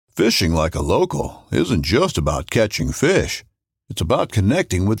Fishing like a local isn't just about catching fish. It's about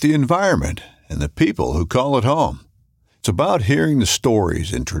connecting with the environment and the people who call it home. It's about hearing the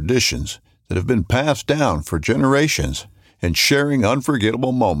stories and traditions that have been passed down for generations and sharing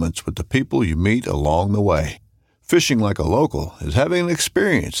unforgettable moments with the people you meet along the way. Fishing like a local is having an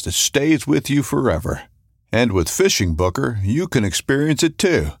experience that stays with you forever. And with Fishing Booker, you can experience it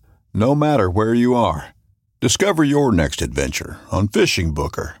too, no matter where you are. Discover your next adventure on Fishing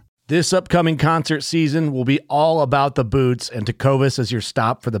Booker. This upcoming concert season will be all about the boots, and Tecovas is your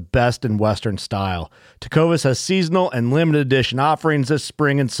stop for the best in Western style. Tecovas has seasonal and limited edition offerings this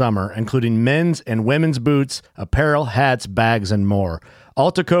spring and summer, including men's and women's boots, apparel, hats, bags, and more.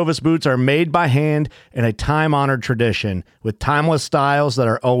 All Tecovas boots are made by hand in a time-honored tradition with timeless styles that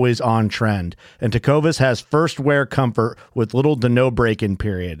are always on trend. And Tecovas has first wear comfort with little to no break-in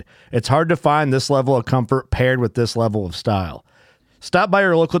period. It's hard to find this level of comfort paired with this level of style. Stop by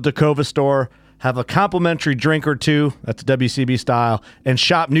your local Tecovas store, have a complimentary drink or two, that's WCB style, and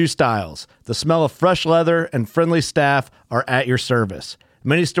shop new styles. The smell of fresh leather and friendly staff are at your service.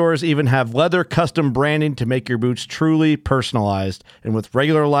 Many stores even have leather custom branding to make your boots truly personalized. And with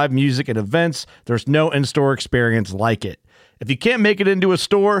regular live music and events, there's no in-store experience like it. If you can't make it into a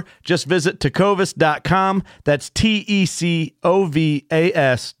store, just visit tecovas.com. That's TECOVAS.com.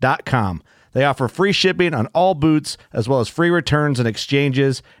 They offer free shipping on all boots, as well as free returns and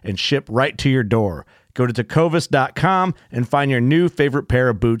exchanges, and ship right to your door. Go to tecovas.com and find your new favorite pair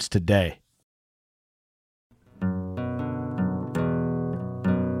of boots today.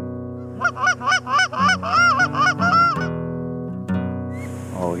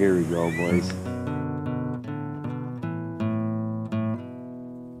 Oh, here we go, boys.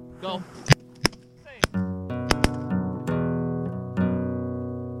 Go.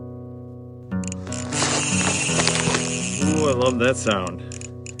 Ooh, I love that sound.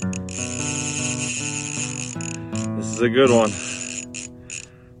 This is a good one.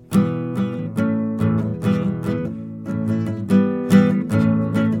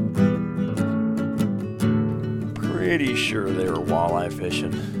 Pretty sure they were walleye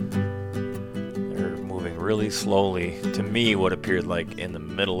fishing. They're moving really slowly to me, what appeared like in the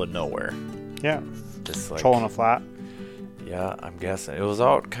middle of nowhere. Yeah. Just like trolling a flat. Yeah, I'm guessing. It was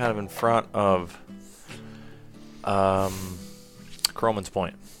out kind of in front of Croman's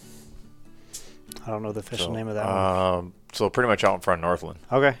Point. I don't know the official name of that one. So pretty much out in front of Northland.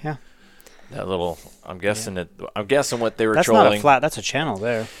 Okay, yeah. That little, I'm guessing what they were that's trolling. That's not a flat, that's a channel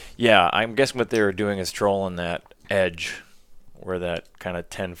there. Yeah, I'm guessing what they were doing is trolling that edge where that kind of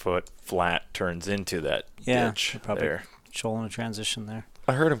 10-foot flat turns into that ditch probably there. Trolling a transition there.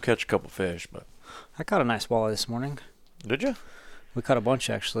 I heard him catch a couple fish, but I caught a nice walleye this morning. Did you? We caught a bunch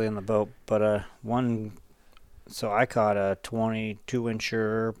actually in the boat, but one. So I caught a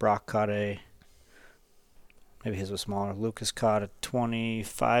 22-incher. Brock caught maybe his was smaller. Lucas caught a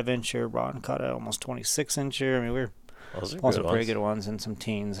 25-incher. Ron caught a almost 26-incher. I mean, we were also pretty good ones and some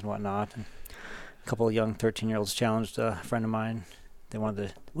teens and whatnot. And a couple of young 13-year-olds challenged a friend of mine. They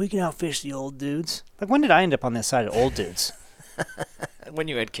wanted we can outfish the old dudes. Like, when did I end up on this side of old dudes? When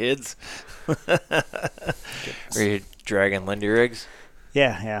you had kids? Were you dragging Lindy rigs?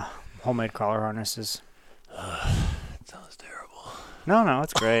 Yeah. Homemade crawler harnesses. That sounds terrible. No,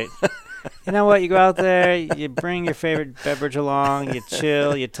 it's great. You know what? You go out there, you bring your favorite beverage along, you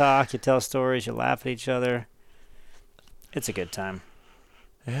chill, you talk, you tell stories, you laugh at each other. It's a good time.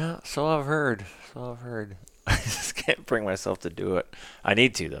 Yeah, so I've heard. I just can't bring myself to do it. I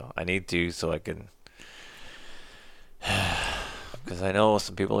need to, though. So I can. Because I know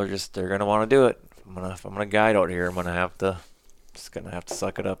some people they're going to want to do it. If I'm going to guide out here, I'm going to have to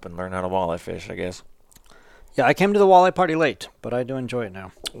suck it up and learn how to walleye fish, I guess. Yeah, I came to the walleye party late, but I do enjoy it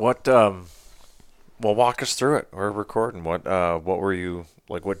now. What, well, walk us through it. We're recording. What were you,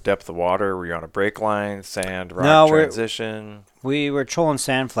 like, what depth of water? Were you on a break line, sand, rock transition? We were trolling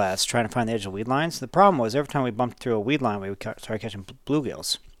sand flats, trying to find the edge of weed lines. The problem was every time we bumped through a weed line, we started catching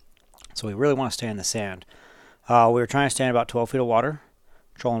bluegills. So we really want to stay in the sand. We were trying to stay in about 12 feet of water,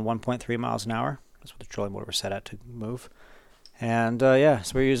 trolling 1.3 miles an hour. That's what the trolling motor was set at to move. And, so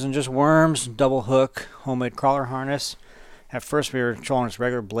we're using just worms, double hook, homemade crawler harness. At first, we were trolling just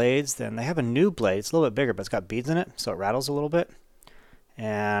regular blades. Then they have a new blade. It's a little bit bigger, but it's got beads in it, so it rattles a little bit.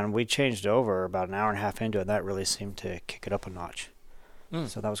 And we changed over about an hour and a half into it, and that really seemed to kick it up a notch.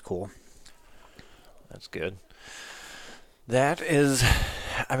 So that was cool. That's good. That is,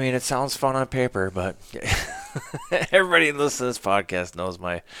 I mean, it sounds fun on paper, but everybody who listens to this podcast knows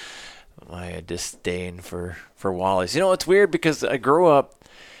my disdain for walleyes. You know, it's weird because I grew up,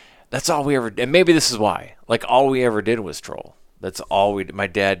 that's all we ever did. And maybe this is why. Like, all we ever did was troll. That's all my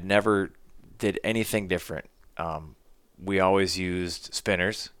dad never did anything different. We always used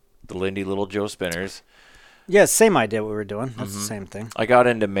spinners, the Lindy Little Joe spinners. Yeah, same idea what we were doing. That's the same thing. I got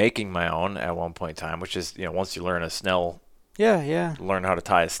into making my own at one point in time, which is, once you learn a snell, Yeah. learn how to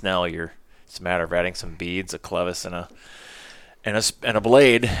tie a snell, it's a matter of adding some beads, a clevis, and a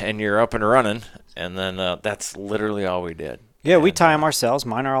blade, and you're up and running. And then that's literally all we did. Yeah, we tie them ourselves.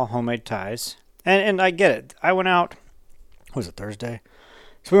 Mine are all homemade ties. And I get it. I went out, what was it, Thursday?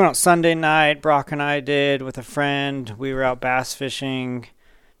 So we went out Sunday night. Brock and I did with a friend. We were out bass fishing,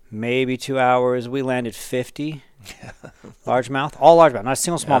 maybe 2 hours. We landed 50 largemouth, all largemouth, not a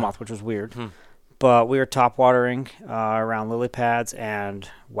single smallmouth, which was weird. But we were top watering around lily pads and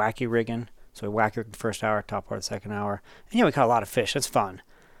wacky rigging. So we wacky rigged the first hour, top water the second hour. And we caught a lot of fish. It's fun.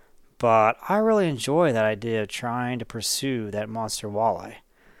 But I really enjoy that idea of trying to pursue that monster walleye.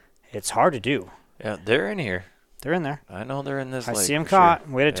 It's hard to do. Yeah, they're in here. They're in there. I know they're in this I lake. see them for caught.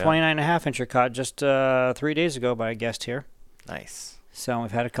 sure. We had a 29.5-incher caught just 3 days ago by a guest here. Nice. So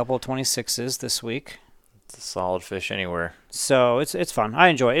we've had a couple of 26s this week. It's a solid fish anywhere. So it's fun. I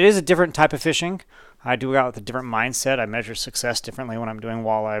enjoy it. It is a different type of fishing. I do it out with a different mindset. I measure success differently when I'm doing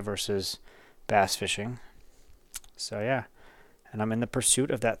walleye versus bass fishing. So, yeah. And I'm in the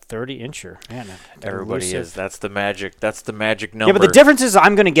pursuit of that 30-incher. Man, Everybody elusive. is. That's the magic number. Yeah, but the difference is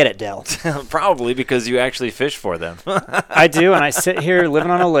I'm going to get it, Dell. Probably because you actually fish for them. I do, and I sit here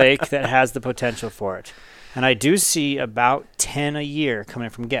living on a lake that has the potential for it. And I do see about 10 a year coming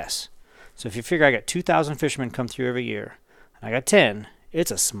from guests. So if you figure I got 2,000 fishermen come through every year, and I got 10,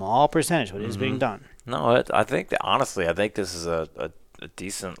 it's a small percentage what is being done. No, I think this is a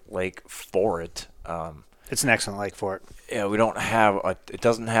decent lake for it. It's an excellent lake for it. Yeah, it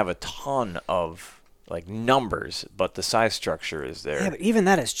doesn't have a ton of like numbers, but the size structure is there. Yeah, but even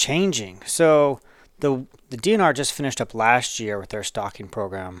that is changing. So the DNR just finished up last year with their stocking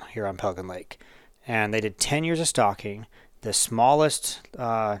program here on Pelican Lake. And they did 10 years of stocking. The smallest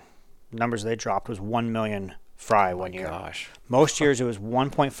numbers they dropped was 1 million fry one year. Gosh. Most years it was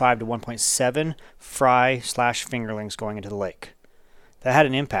 1.5 to 1.7 fry/fingerlings going into the lake. That had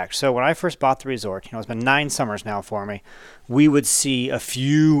an impact. So when I first bought the resort, it's been 9 summers now for me, we would see a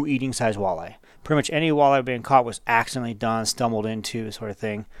few eating-sized walleye. Pretty much any walleye being caught was accidentally done, stumbled into sort of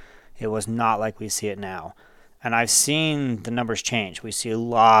thing. It was not like we see it now. And I've seen the numbers change. We see a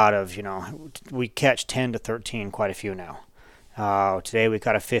lot of, we catch 10 to 13, quite a few now. Today we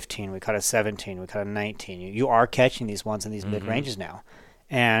caught a 15, we caught a 17, we caught a 19. You are catching these ones in these mid-ranges now.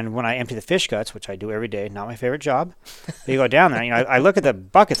 And when I empty the fish guts, which I do every day, not my favorite job, but you go down there, I look at the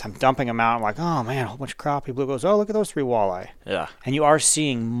buckets, I'm dumping them out, I'm like, oh man, a whole bunch of crappie, bluegills, oh, look at those 3 walleye. Yeah. And you are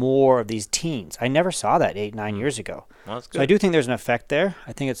seeing more of these teens. I never saw that 8, 9 years ago. Well, that's good. So I do think there's an effect there.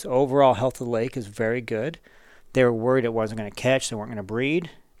 I think its overall health of the lake is very good. They were worried it wasn't going to catch, they weren't going to breed,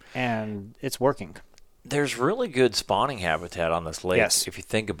 and it's working. There's really good spawning habitat on this lake. Yes. If you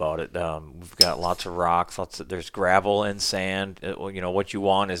think about it, we've got lots of rocks, there's gravel and sand. What you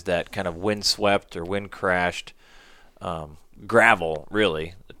want is that kind of wind-swept or wind-crashed gravel,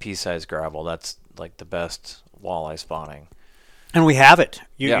 really, the pea-sized gravel. That's like the best walleye spawning. And we have it.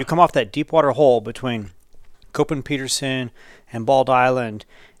 Yeah. You come off that deep water hole between Copen Peterson and Bald Island,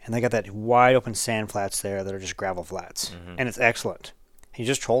 and they got that wide open sand flats there that are just gravel flats. And it's excellent. You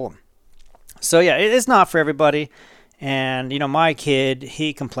just troll them. So, yeah, it's not for everybody. And, my kid,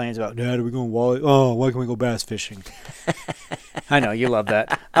 he complains about, Dad, are we going walleye? Oh, why can't we go bass fishing? I know, you love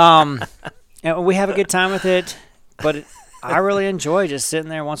that. And we have a good time with it. But I really enjoy just sitting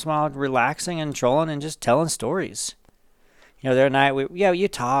there once in a while, relaxing and trolling and just telling stories. The other night, you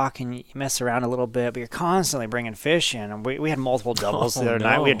talk and you mess around a little bit, but you're constantly bringing fish in. And we had multiple doubles the other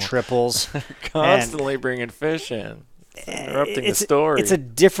night. We had triples. Constantly bringing fish in. Interrupting the story. It's a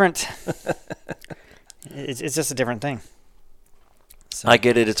different. it's just a different thing. So. I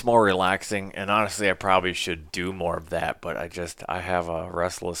get it. It's more relaxing, and honestly, I probably should do more of that. But I have a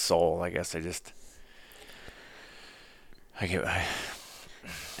restless soul. I guess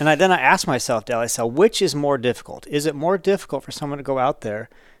then I asked myself, Dale, I said, which is more difficult? Is it more difficult for someone to go out there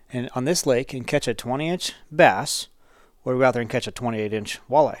and on this lake and catch a 20-inch bass, or to go out there and catch a 28-inch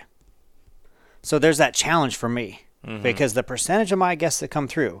walleye? So there's that challenge for me. Because the percentage of my guests that come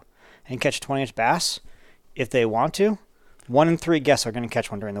through and catch a 20-inch bass, if they want to, 1 in 3 guests are going to catch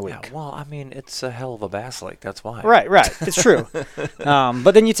one during the week. Yeah, well, I mean, it's a hell of a bass lake. That's why. Right. It's true.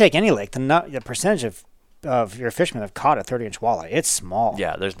 But then you take any lake, the percentage of your fishermen that have caught a 30-inch walleye, it's small.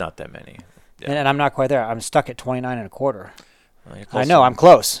 Yeah, there's not that many. Yeah. And I'm not quite there. I'm stuck at 29.25. Well, I know, I'm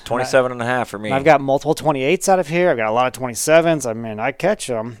close. 27.5 for me. I've got multiple 28s out of here. I've got a lot of 27s. I mean, I catch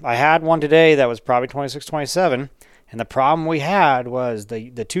them. I had one today that was probably 26, 27, And the problem we had was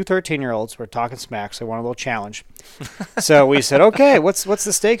the two 13-year-olds were talking smack, so they wanted a little challenge. So we said, okay, what's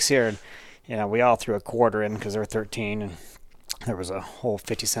the stakes here? And we all threw a quarter in because they were 13, and there was a whole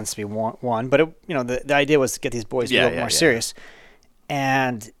 50 cents to be won. But the idea was to get these boys a little more serious.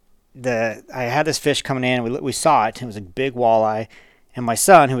 And I had this fish coming in. We saw it. It was a big walleye. And my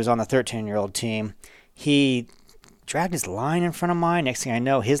son, who was on the 13-year-old team, he dragged his line in front of mine. Next thing I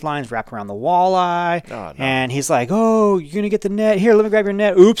know, his line's wrapped around the walleye. Oh, no. And he's like, oh, you're going to get the net. Here, let me grab your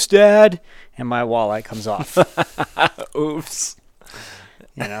net. Oops, Dad. And my walleye comes off. Oops.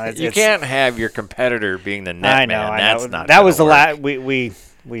 You can't have your competitor being the net man. That's not that was the last. We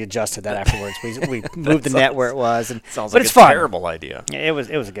adjusted that afterwards. We moved the net where it was. Sounds but like it's a fun. terrible idea. Yeah, it was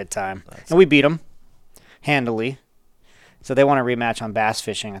a good time. And we beat them handily. So they want a rematch on bass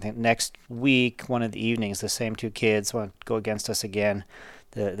fishing. I think next week, one of the evenings, the same two kids want to go against us again,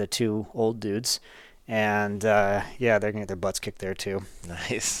 the two old dudes. And they're gonna get their butts kicked there too.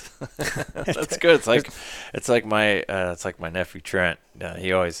 Nice. That's good. It's like my nephew Trent.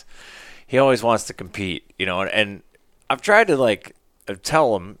 He always wants to compete, and I've tried to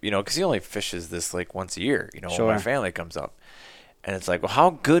tell him, because he only fishes this once a year, Sure. when my family comes up, and it's like, well,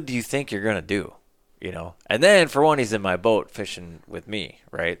 how good do you think you're gonna do? And then for one, he's in my boat fishing with me,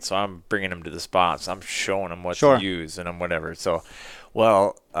 right? So I'm bringing him to the spots. I'm showing him what to use and whatever. So,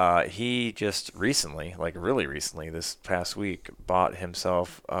 he just recently, really recently, this past week, bought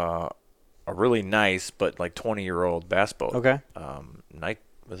himself a really nice but 20-year-old bass boat. Okay.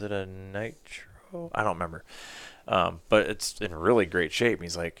 Was it a Nitro? I don't remember. But it's in really great shape.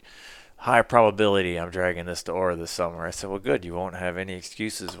 He's like, high probability I'm dragging this to Ora this summer. I said, well, good. You won't have any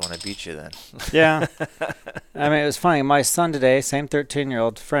excuses when I beat you then. Yeah. I mean, it was funny. My son today, same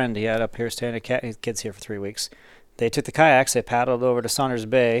 13-year-old friend he had up here staying at his kid's here for 3 weeks. They took the kayaks, they paddled over to Saunders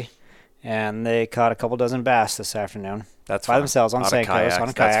Bay, and they caught a couple dozen bass this afternoon. That's by fun. themselves on Senkos,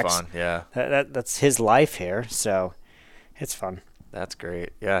 on kayaks. That's fun, yeah. That's his life here, so it's fun. That's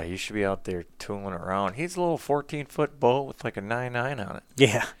great. Yeah, he should be out there tooling around. He's a little 14-foot boat with a 9.9 on it.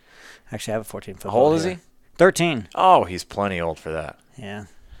 Yeah. Actually, I have a 14-foot. How old is he? 13. Oh, he's plenty old for that. Yeah.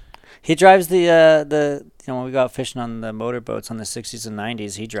 He drives the when we go out fishing on the motorboats on the 60s and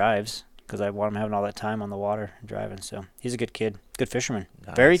 90s, he drives because I want him having all that time on the water and driving. So he's a good kid, good fisherman,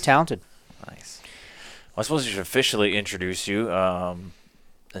 Nice. Very talented. Nice. Well, I suppose we should officially introduce you.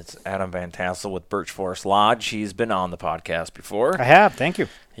 It's Adam Van Tassel with Birch Forest Lodge. He's been on the podcast before. I have. Thank you.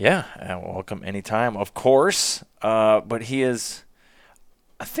 Yeah, and welcome anytime, of course. But he is...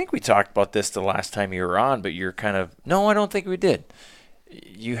 I think we talked about this the last time you were on, but you're kind of... No, I don't think we did.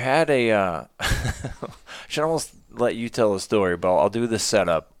 You had a... I should almost let you tell the story, but I'll do the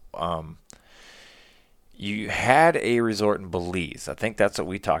setup. You had a resort in Belize. I think that's what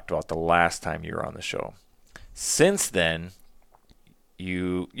we talked about the last time you were on the show. Since then,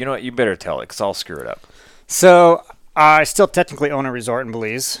 you know what? You better tell it because I'll screw it up. So I still technically own a resort in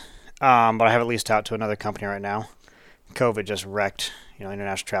Belize, but I have it leased out to another company right now. COVID just wrecked,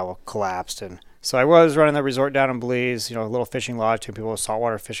 international travel collapsed. And so I was running the resort down in Belize, a little fishing lodge, two people with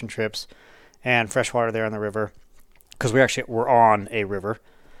saltwater fishing trips and freshwater there on the river. Because we're on a river.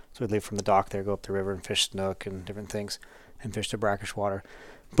 So we'd leave from the dock there, go up the river and fish snook and different things and fish the brackish water.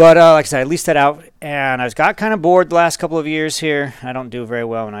 But like I said, I leased that out and I got kind of bored the last couple of years here. I don't do very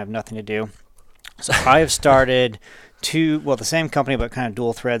well and I have nothing to do. So I have started the same company, but kind of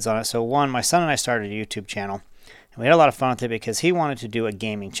dual threads on it. So one, my son and I started a YouTube channel. And we had a lot of fun with it because he wanted to do a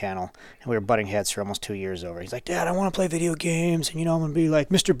gaming channel. And we were butting heads for almost 2 years over. He's like, Dad, I want to play video games. And, I'm going to be like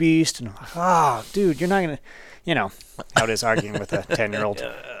Mr. Beast. And I'm like, dude, you're not going to, how it is arguing with a 10-year-old.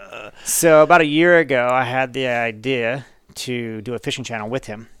 So about a year ago, I had the idea to do a fishing channel with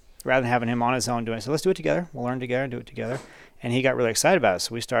him rather than having him on his own doing it. So let's do it together. We'll learn together and do it together. And he got really excited about it.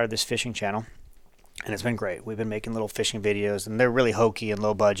 So we started this fishing channel. And it's been great. We've been making little fishing videos. And they're really hokey and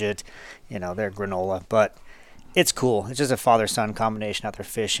low budget. They're granola. But... it's cool. It's just a father-son combination out there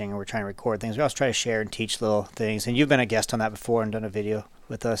fishing, and we're trying to record things. We also try to share and teach little things, and you've been a guest on that before and done a video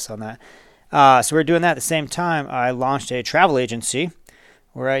with us on that. So we're doing that at the same time. I launched a travel agency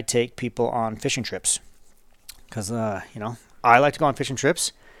where I take people on fishing trips because, I like to go on fishing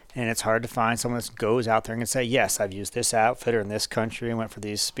trips, and it's hard to find someone that goes out there and can say, yes, I've used this outfitter in this country and went for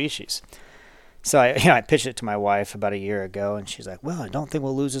these species. So I pitched it to my wife about a year ago, and she's like, well, I don't think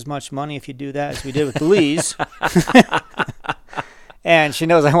we'll lose as much money if you do that as we did with Belize. And she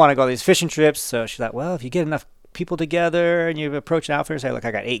knows I want to go on these fishing trips, so she's like, well, if you get enough people together and you approach an outfitter and say, look,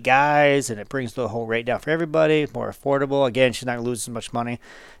 I got 8 guys, and it brings the whole rate down for everybody. It's more affordable. Again, she's not going to lose as much money.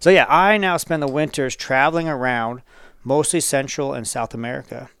 So, yeah, I now spend the winters traveling around mostly Central and South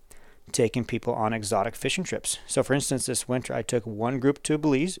America taking people on exotic fishing trips. So, for instance, this winter I took two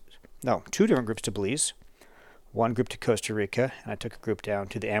different groups to Belize, one group to Costa Rica, and I took a group down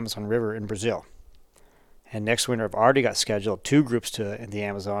to the Amazon River in Brazil. And next winter I've already got scheduled 2 groups to the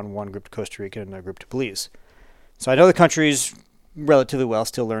Amazon, one group to Costa Rica, and another group to Belize. So I know the country's relatively well,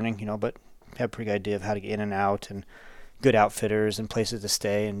 still learning, but have a pretty good idea of how to get in and out and good outfitters and places to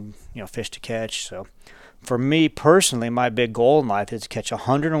stay and, fish to catch. So for me personally, my big goal in life is to catch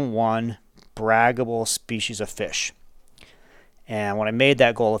 101 braggable species of fish. And when I made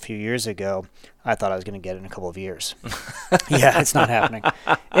that goal a few years ago, I thought I was going to get it in a couple of years. Yeah, it's not happening.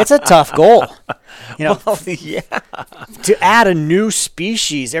 It's a tough goal. To add a new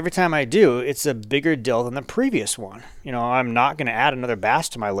species every time I do, it's a bigger deal than the previous one. I'm not going to add another bass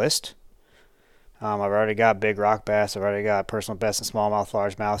to my list. I've already got big rock bass. I've already got personal best and smallmouth,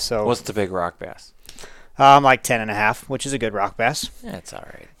 largemouth. So what's the big rock bass? Like 10.5, which is a good rock bass. Yeah, it's all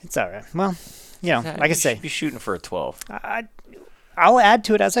right. It's all right. Well, like I say, you're shooting for a 12. I'll add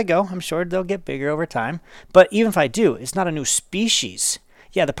to it as I go. I'm sure they'll get bigger over time. But even if I do, it's not a new species.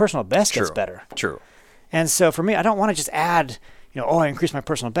 Yeah, the personal best gets better. True. And so for me, I don't want to just add, I increase my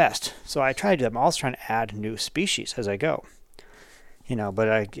personal best. So I try to do that. I'm also trying to add new species as I go. But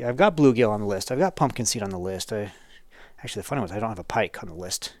I've got bluegill on the list. I've got pumpkin seed on the list. Actually, the funny one is I don't have a pike on the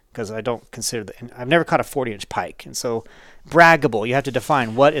list because I don't consider I've never caught a 40-inch pike. And so braggable, you have to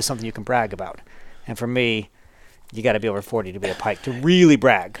define what is something you can brag about. And for me, you got to be over 40 to be a pike to really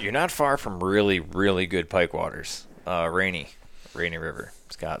brag. You're not far from really, really good pike waters. Rainy River.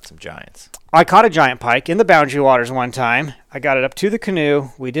 It's got some giants. I caught a giant pike in the Boundary Waters one time. I got it up to the canoe.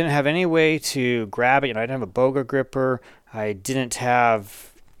 We didn't have any way to grab it. I didn't have a boga gripper. I didn't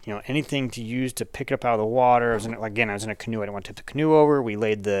have, anything to use to pick it up out of the water. I was in a canoe. I didn't want to tip the canoe over. We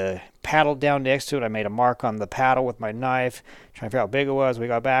laid the paddle down next to it. I made a mark on the paddle with my knife, trying to figure out how big it was. We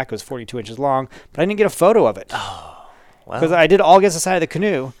got back. It was 42 inches long, but I didn't get a photo of it. Oh, wow. Because I did all against the side of the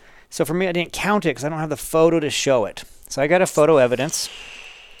canoe. So for me, I didn't count it because I don't have the photo to show it. So I got a photo evidence.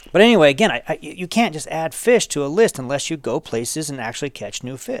 But anyway, again, you can't just add fish to a list unless you go places and actually catch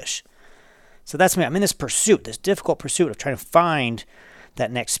new fish. So that's me. I'm in this pursuit, this difficult pursuit of trying to find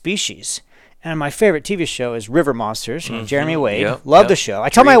that next species. And my favorite TV show is River Monsters. Jeremy Wade. Love the show. I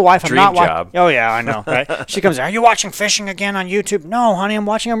tell my wife I'm not watching. Oh, yeah, I know. Right? She comes, are you watching fishing again on YouTube? No, honey, I'm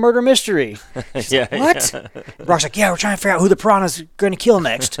watching a murder mystery. She's like, what? Yeah. Brock's like, yeah, we're trying to figure out who the piranha's going to kill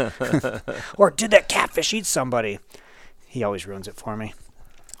next. Or did that catfish eat somebody? He always ruins it for me.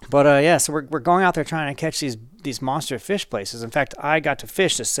 But, so we're going out there trying to catch these monster fish places. In fact, I got to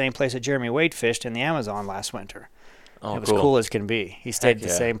fish the same place that Jeremy Wade fished in the Amazon last winter. Oh, it was cool as can be. He stayed at the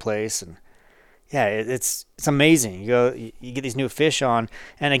same place. And, yeah, it's amazing. You get these new fish on.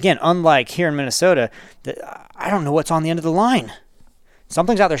 And, again, unlike here in Minnesota, I don't know what's on the end of the line.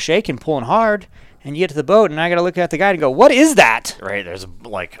 Something's out there shaking, pulling hard. And you get to the boat, and I got to look at the guy and go, what is that? Right. There's,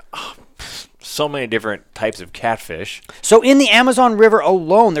 so many different types of catfish. So in the Amazon River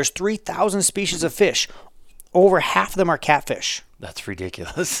alone, there's 3,000 species of fish. Over half of them are catfish. That's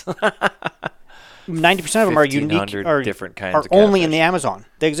ridiculous. 90% of them are unique or different kinds are of catfish. Only in the Amazon.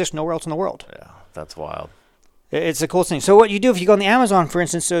 They exist nowhere else in the world. Yeah, that's wild. It's the coolest thing. So what you do if you go in the Amazon, for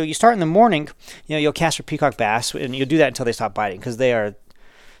instance, so you start in the morning, you'll cast for peacock bass, and you'll do that until they stop biting because they are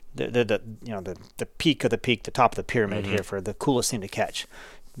the peak of the peak, the top of the pyramid here for the coolest thing to catch.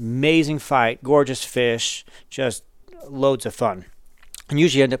 Amazing fight, gorgeous fish, just loads of fun. And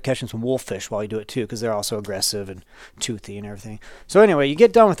usually you end up catching some wolffish while you do it too because they're also aggressive and toothy and everything. So anyway, you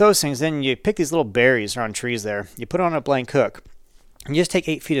get done with those things, then you pick these little berries on trees there. You put on a blank hook. And you just take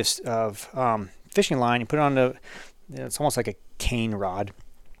 8 feet of fishing line. You put it on it's almost like a cane rod.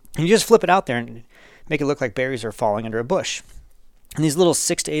 And you just flip it out there and make it look like berries are falling under a bush. And these little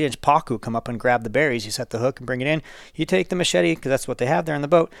 6 to 8 inch pacu come up and grab the berries. You set the hook and bring it in. You take the machete, because that's what they have there in the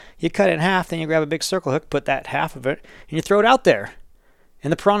boat. You cut it in half, then you grab a big circle hook, put that half of it, and you throw it out there.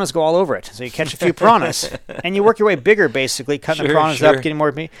 And the piranhas go all over it. So you catch a few piranhas, and you work your way bigger, basically, cutting the piranhas up, getting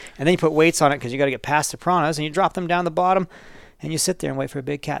more meat. And then you put weights on it, because you got to get past the piranhas, and you drop them down the bottom, and you sit there and wait for a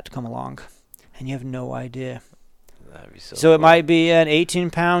big cat to come along. And you have no idea. That'd be so cool. It might be an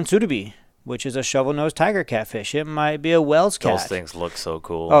 18-pound Tsurubi, which is a shovel-nosed tiger catfish. It might be a Wells cat. Those things look so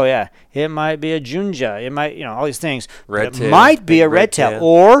cool. Oh, yeah. It might be a Junja. It might, all these things. Red tail. It might be a red tail.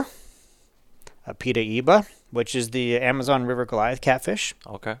 Or a Pitaiba, which is the Amazon River Goliath catfish.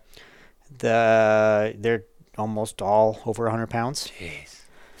 Okay. They're almost all over 100 pounds. Jeez.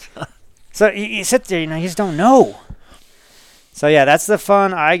 So you sit there, you just don't know. So, yeah, that's the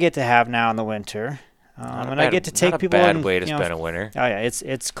fun I get to have now in the winter. I get to take people in. Not a bad way to spend a winter. Oh, yeah,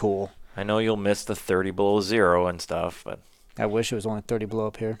 it's cool. I know you'll miss the 30 below zero and stuff, but I wish it was only 30 below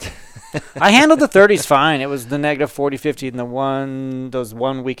up here. I handled the 30s fine. It was the negative 40, 50, and those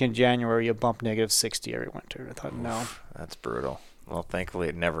 1 week in January you bump negative 60 every winter. I thought, no. That's brutal. Well, thankfully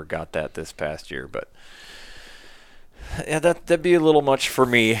it never got that this past year, but yeah, that'd be a little much for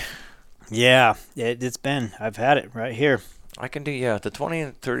me. Yeah, it's been. I've had it right here. I can do, the 20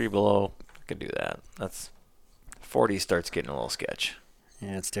 and 30 below, I can do that. That's 40 starts getting a little sketch.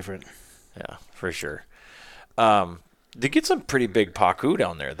 Yeah, it's different. Yeah, for sure. They get some pretty big pacu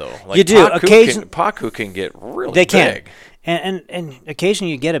down there, though. Like you do. Pacu can get really they big. And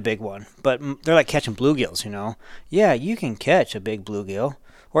occasionally you get a big one, but they're like catching bluegills, you know. Yeah, you can catch a big bluegill.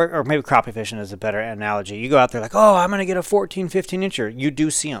 Or maybe crappie fishing is a better analogy. You go out there like, oh, I'm going to get a 14, 15-incher. You do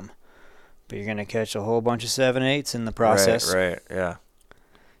see them. But you're going to catch a whole bunch of 7/8s in the process. Right, yeah.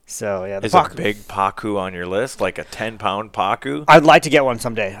 So, yeah. Is a big pacu on your list, like a 10-pound pacu? I'd like to get one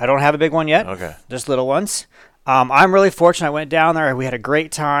someday. I don't have a big one yet. Okay. Just little ones. I'm really fortunate. I went down there. We had a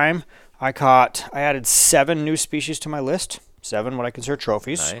great time. I added 7 new species to my list. 7 what I consider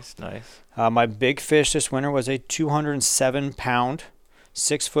trophies. Nice. My big fish this winter was a 207-pound,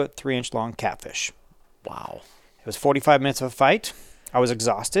 6-foot, 3-inch long catfish. Wow. It was 45 minutes of a fight. I was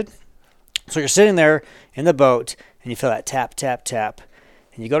exhausted. So you're sitting there in the boat, and you feel that tap, tap, tap.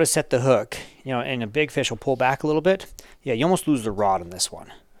 And you go to set the hook, and a big fish will pull back a little bit. Yeah, you almost lose the rod on this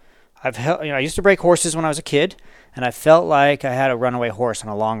one. I used to break horses when I was a kid, and I felt like I had a runaway horse on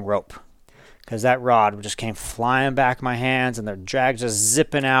a long rope because that rod just came flying back my hands, and the drag just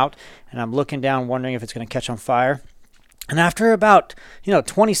zipping out, and I'm looking down wondering if it's going to catch on fire. And after about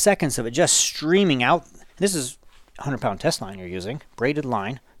 20 seconds of it just streaming out, this is 100-pound test line you're using, braided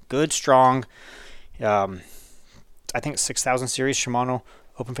line, good, strong, I think 6,000 series Shimano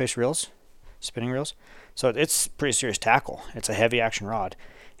open face reels, spinning reels. So it's pretty serious tackle. It's a heavy action rod.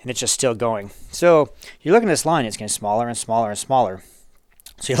 And it's just still going. So you're looking at this line, it's getting smaller and smaller and smaller.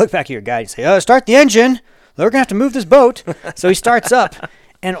 So you look back at your guide and say, start the engine. We're going to have to move this boat. So he starts up,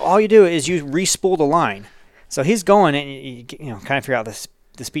 and all you do is you re-spool the line. So he's going, and you kind of figure out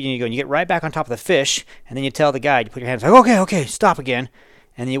the speed you need to go. And you get right back on top of the fish, and then you tell the guide, you put your hands like, okay, stop again.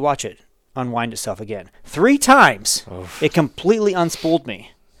 And then you watch it unwind itself again. 3 times, It completely unspooled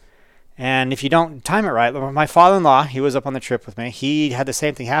me. And if you don't time it right, my father-in-law, he was up on the trip with me. He had the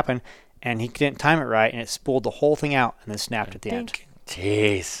same thing happen, and he didn't time it right, and it spooled the whole thing out and then snapped at the end.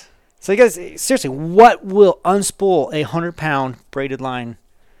 Jeez. So you guys, seriously, what will unspool a 100-pound braided line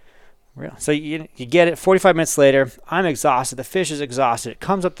reel? So you get it 45 minutes later. I'm exhausted. The fish is exhausted. It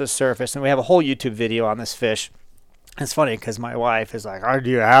comes up to the surface, and we have a whole YouTube video on this fish. It's funny because my wife is like, do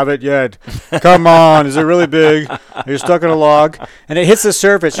you have it yet? Come on. Is it really big? Are you stuck in a log? And it hits the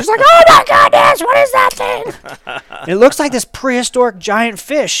surface. She's like, oh, my goodness. What is that thing? And it looks like this prehistoric giant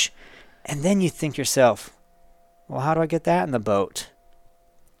fish. And then you think to yourself, well, how do I get that in the boat?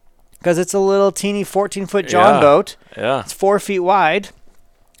 Because it's a little teeny 14-foot John boat. Yeah. It's 4 feet wide.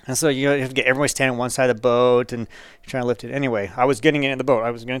 And so you have to get everybody standing on one side of the boat and you're trying to lift it. Anyway, I was getting it in the boat.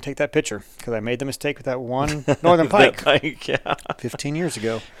 I was going to take that picture because I made the mistake with that one northern pike. 15 years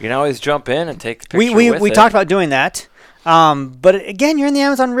ago. You can always jump in and take the picture We talked about doing that. But again, you're in the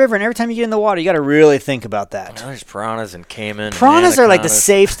Amazon River, and every time you get in the water, you got to really think about that. Well, there's piranhas and caiman. Piranhas are like the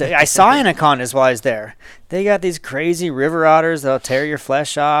safe stuff. I saw anacondas while I was there. They got these crazy river otters that'll tear your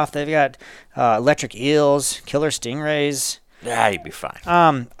flesh off. They've got electric eels, killer stingrays. Yeah, you'd be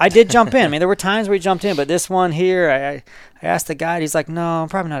fine. I did jump in. I mean, there were times where we jumped in, but this one here, I asked the guide. He's like, no,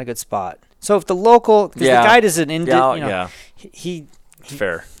 probably not a good spot. So if the local, because the guide is he's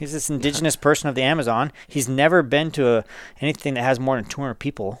fair. He's this indigenous person of the Amazon. He's never been to anything that has more than 200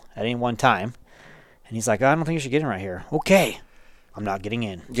 people at any one time. And he's like, I don't think you should get in right here. Okay. I'm not getting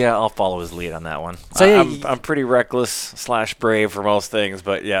in. Yeah, I'll follow his lead on that one. So I'm pretty reckless / brave for most things.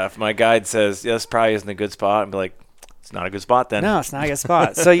 But, yeah, if my guide says, this probably isn't a good spot, I'd be like, it's not a good spot then. No, it's not a good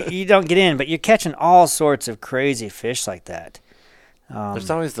spot. So you don't get in, but you're catching all sorts of crazy fish like that. There's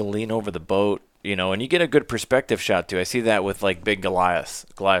always the lean over the boat. And you get a good perspective shot, too. I see that with, like, big Goliath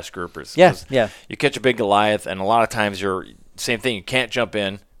groupers. Yeah. You catch a big Goliath, and a lot of times same thing, you can't jump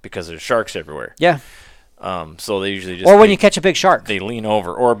in because there's sharks everywhere. Yeah. So they usually just... Or when you catch a big shark. They lean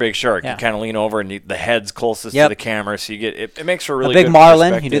over. Or a big shark. Yeah. You kind of lean over, and the head's closest to the camera, so you get... It makes for a really good good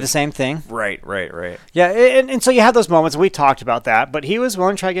marlin, you do the same thing. Right. Yeah, and so you have those moments. We talked about that, but he was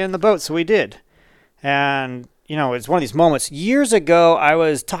willing to try to get in the boat, so we did. And... it's one of these moments. Years ago, I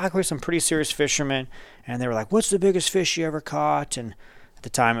was talking with some pretty serious fishermen, and they were like, what's the biggest fish you ever caught? And at the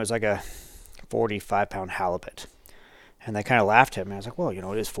time, it was like a 45-pound halibut. And they kind of laughed at me. I was like, well,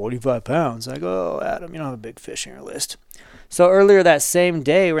 it is 45 pounds. I go, oh, Adam, you don't have a big fish on your list. So earlier that same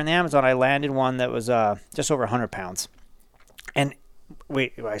day, we're in the Amazon, I landed one that was just over 100 pounds. And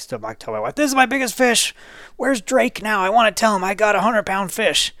I still might tell my wife, this is my biggest fish. Where's Drake now? I want to tell him I got a 100-pound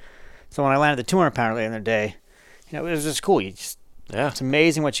fish. So when I landed the 200-pounder the other day, it was just cool. It's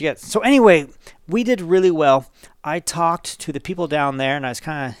amazing what you get. So anyway, we did really well. I talked to the people down there, and I was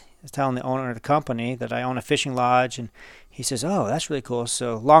telling the owner of the company that I own a fishing lodge, and he says, oh, that's really cool.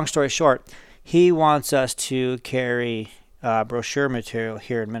 So long story short, he wants us to carry brochure material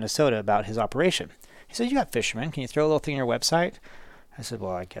here in Minnesota about his operation. He said, you got fishermen. Can you throw a little thing on your website? I said,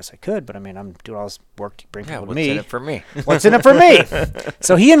 well, I guess I could, but I mean, I'm doing all this work to bring people to me. What's in it for me? What's in it for me?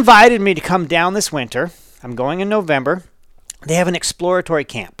 So he invited me to come down this winter. I'm going in November. They have an exploratory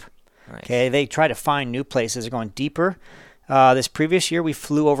camp. Nice. Okay, they try to find new places. They're going deeper. This previous year, we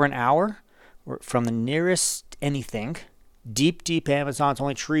flew over an hour from the nearest anything. Deep, deep Amazon. It's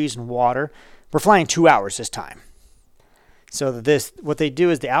only trees and water. We're flying 2 hours this time. So what they do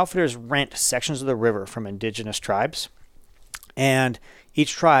is the outfitters rent sections of the river from indigenous tribes, and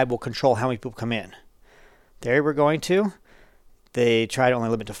each tribe will control how many people come in. There we're going to. They try to only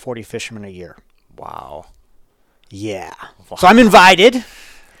limit to 40 fishermen a year. Wow. Yeah. Wow. So I'm invited.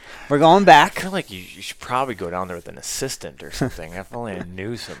 We're going back. I feel like you should probably go down there with an assistant or something. If only I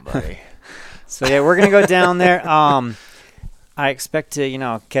knew somebody. So yeah, we're gonna go down there. I expect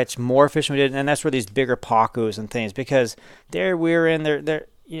to, catch more fish than we did, and that's where these bigger pacus and things, because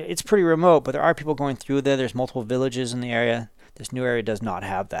it's pretty remote, but there are people going through there. There's multiple villages in the area. This new area does not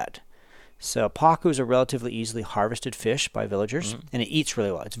have that. So pacus are relatively easily harvested fish by villagers, and it eats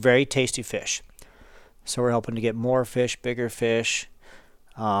really well. It's very tasty fish. So we're hoping to get more fish, bigger fish.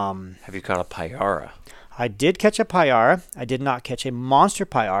 Have you caught a payara? I did catch a payara. I did not catch a monster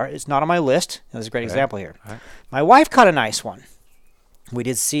payara. It's not on my list. There's a great example here. Right. My wife caught a nice one. We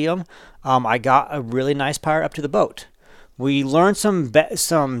did see them. I got a really nice payara up to the boat. We learned some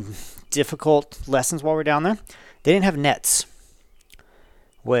difficult lessons while we were down there. They didn't have nets,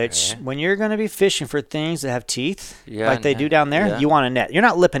 which when you're going to be fishing for things that have teeth, like they do down there, you want a net. You're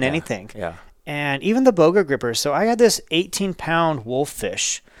not lipping anything. Yeah. And even the boga grippers. So I had this 18-pound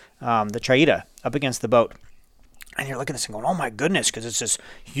wolffish, the Traida, up against the boat. And you're looking at this and going, oh my goodness, because it's this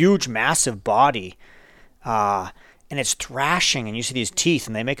huge, massive body. And it's thrashing, and you see these teeth,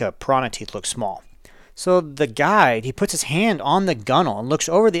 and they make a piranha teeth look small. So the guide, he puts his hand on the gunnel and looks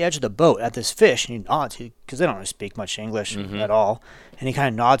over the edge of the boat at this fish, and he nods, because they don't speak much English at all. And he kind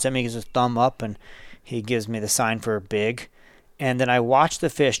of nods at me, gives his thumb up, and he gives me the sign for big. And then I watched the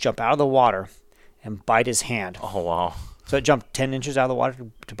fish jump out of the water and bite his hand. Oh, wow. So it jumped 10 inches out of the water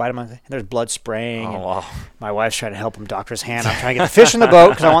to bite him. And there's blood spraying. Oh, wow. My wife's trying to help him doctor his hand. I'm trying to get the fish in the boat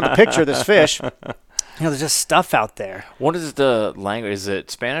because I want the picture of this fish. There's just stuff out there. What is the language? Is it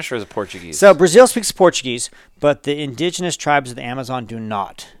Spanish or is it Portuguese? So Brazil speaks Portuguese, but the indigenous tribes of the Amazon do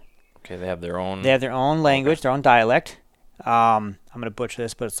not. Okay, they have their own. They have their own language, their own dialect. I'm going to butcher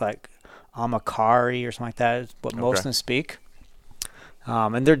this, but it's like Amacari or something like that is what most of them speak.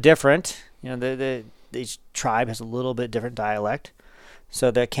 And they're different. Each tribe has a little bit different dialect. So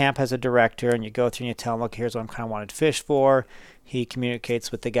the camp has a director, and you go through and you tell him, look, here's what I'm kind of wanting to fish for. He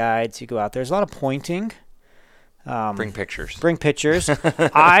communicates with the guides. You go out there. There's a lot of pointing. Bring pictures.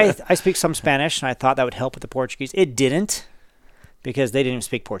 I speak some Spanish, and I thought that would help with the Portuguese. It didn't, because they didn't even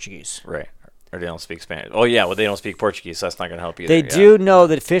speak Portuguese. Right. Or they don't speak Spanish. Oh, yeah, well, they don't speak Portuguese, so that's not going to help either. They do know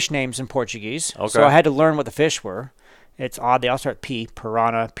the fish names in Portuguese. Okay. So I had to learn what the fish were. It's odd. They all start with P.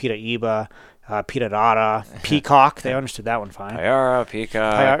 Piranha, piraíba, pirarara, peacock. They understood that one fine. Payara,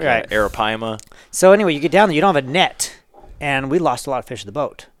 peacock, right. arapaima. So anyway, you get down there. You don't have a net. And we lost a lot of fish at the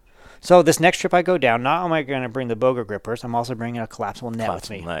boat. So this next trip I go down, not only am I going to bring the boga grippers, I'm also bringing a collapsible net with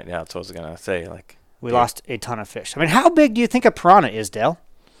me. Net. Yeah, that's what I was going to say. We lost a ton of fish. I mean, how big do you think a piranha is, Dale?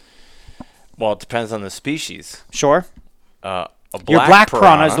 Well, it depends on the species. Sure. Your black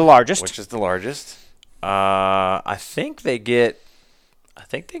piranha is the largest. Which is the largest. I think they get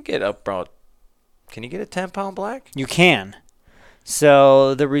about. Can you get a 10-pound black? You can.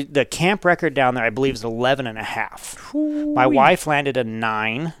 So the camp record down there, I believe, is 11.5. My wife landed a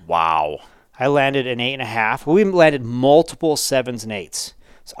 9. Wow. I landed an 8.5. We landed multiple 7s and 8s.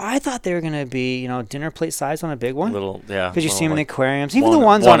 So I thought they were going to be, dinner plate size on a big one. Because you see them in the aquariums. Even the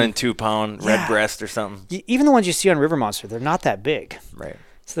ones 1 and 2 pound red breast or something. Even the ones you see on River Monster, they're not that big. Right.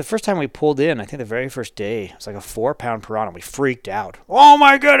 So the first time we pulled in, I think the very first day, it was like a 4-pound piranha. We freaked out. Oh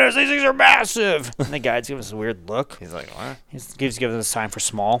my goodness, these things are massive! And the guide's giving us a weird look. He's like, what? He's giving us a sign for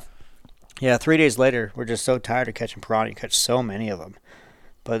small. Yeah, 3 days later, we're just so tired of catching piranha. You catch so many of them,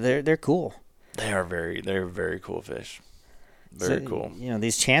 but they're cool. They're very cool fish. Very cool.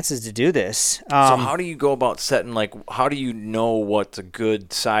 These chances to do this. So how do you go about setting? How do you know what's a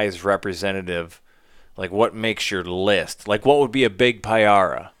good size representative Like, what makes your list? Like, what would be a big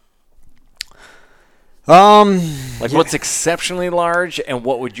Payara? Like, what's exceptionally large, and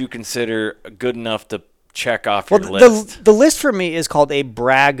what would you consider good enough to check off your list? The list for me is called a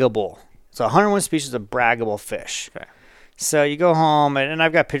braggable. So 101 species of braggable fish. Okay. So you go home, and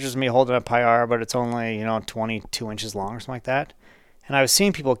I've got pictures of me holding a Payara, but it's only 22 inches long or something like that. And I was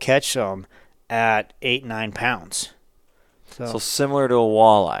seeing people catch them at 8-9 pounds. So similar to a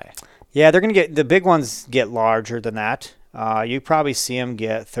walleye. Yeah, they're gonna get the big ones get larger than that. You probably see them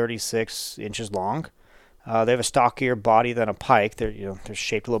get 36 inches long. They have a stockier body than a pike. They're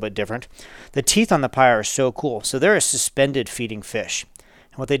shaped a little bit different. The teeth on the Payara are so cool. So they're a suspended feeding fish.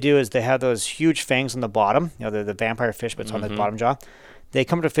 And what they do is they have those huge fangs on the bottom. They're the vampire fish, but it's on the bottom jaw. They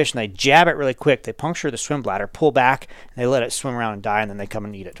come to fish and they jab it really quick. They puncture the swim bladder, pull back, and they let it swim around and die, and then they come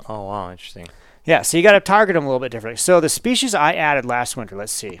and eat it. Oh, wow, interesting. Yeah, so you got to target them a little bit differently. So the species I added last winter,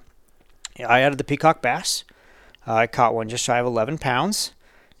 let's see. I added the peacock bass. I caught one just shy of 11 pounds.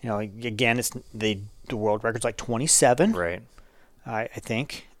 Again, it's the world record's like 27. Right. I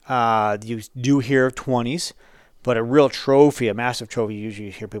think. You do hear of 20s, but a real trophy, a massive trophy, usually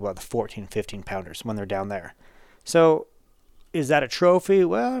you hear people at the 14, 15 pounders when they're down there. So is that a trophy?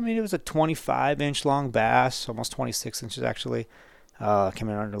 Well, I mean, it was a 25-inch long bass, almost 26 inches actually. Came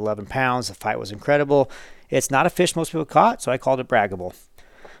in under 11 pounds. The fight was incredible. It's not a fish most people caught, so I called it braggable.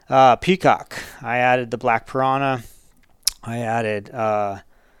 Peacock. I added the black piranha. I added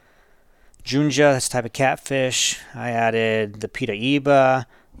Junja, that's a type of catfish. I added the Pitaiba.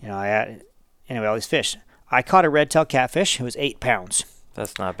 All these fish. I caught a red-tailed catfish. It was 8 pounds.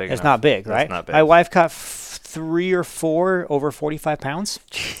 That's not big It's enough. not big, right? That's not big. My wife caught 3 or 4 over 45 pounds.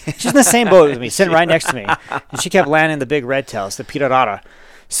 She's in the same boat with me, sitting right next to me. And she kept landing the big red tails, the pirarara.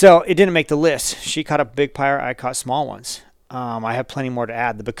 So it didn't make the list. She caught a big pyre. I caught small ones. I have plenty more to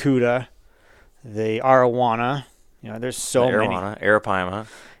add. The Bakuda, the Arowana. There's so many. Arapaima.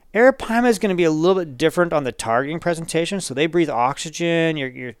 Arapaima is going to be a little bit different on the targeting presentation. So they breathe oxygen.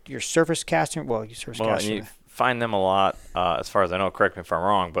 Your surface casting. Well, your surface casting. And you find them a lot, as far as I know. Correct me if I'm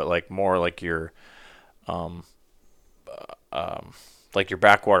wrong, but like more like your,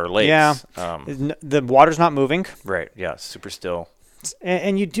 backwater lakes. Yeah. The water's not moving. Right. Yeah. Super still.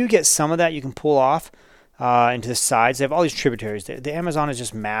 And you do get some of that you can pull off into the sides. They have all these tributaries. The Amazon is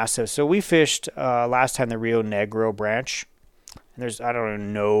just massive. So we fished last time the Rio Negro branch. And there's, I don't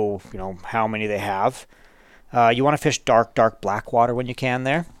even know, how many they have. You want to fish dark black water when you can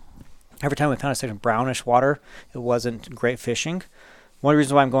there. Every time we found a section of brownish water, it wasn't great fishing. One of the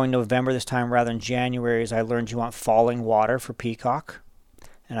reasons why I'm going November this time rather than January is I learned you want falling water for peacock.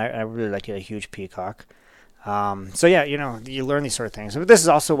 And I really like to get a huge peacock. You learn these sort of things. But this is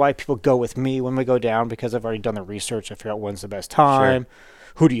also why people go with me when we go down, because I've already done the research. I figure out when's the best time. Sure.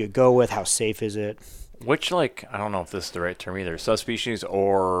 Who do you go with? How safe is it? Which, I don't know if this is the right term either, subspecies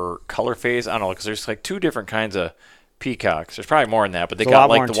or color phase. I don't know, because there's 2 different kinds of peacocks. There's probably more than that, but they got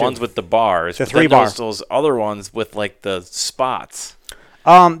the ones with the bars. The 3-bar. Those other ones with the spots.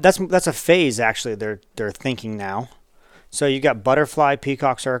 That's a phase actually. They're thinking now. So you got butterfly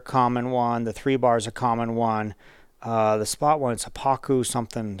peacocks are a common one. The 3-bar is a common one. The spot one, it's a pacu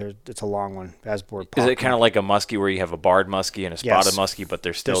something. It's a long one. Asboard pacu. Is it kind of like a muskie where you have a barred muskie and a spotted muskie, but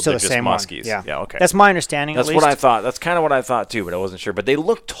they're just the same muskies? One. Yeah, okay. That's my understanding. That's at least. what I thought. That's kind of what I thought too, but I wasn't sure. But they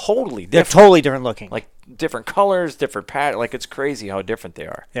look totally different. They're totally different looking. Like different colors, different pattern. It's crazy how different they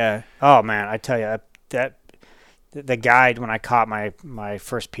are. Yeah. Oh man, I tell you that the guide when I caught my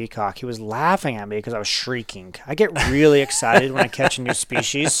first peacock, he was laughing at me because I was shrieking. I get really excited when I catch a new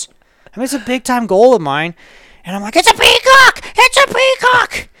species. I mean, it's a big time goal of mine. And I'm like, it's a peacock! It's a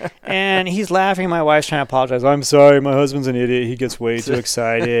peacock! And he's laughing. My wife's trying to apologize. I'm sorry, my husband's an idiot. He gets way too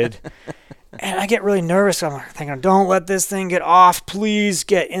excited. And I get really nervous. I'm thinking, don't let this thing get off. Please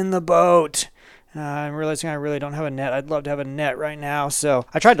get in the boat. I'm realizing I really don't have a net. I'd love to have a net right now. So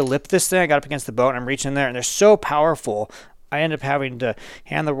I tried to lip this thing. I got up against the boat, and I'm reaching there, and they're so powerful. I ended up having to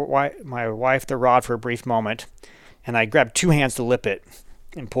hand my wife the rod for a brief moment, and I grabbed 2 hands to lip it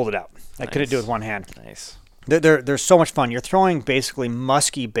and pulled it out. I couldn't do it with one hand. Nice. They're so much fun. You're throwing basically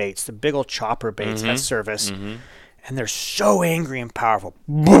musky baits, the big old chopper baits that surface, and they're so angry and powerful.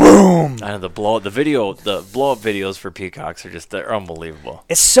 Boom! I know the blow-up videos for peacocks they're unbelievable.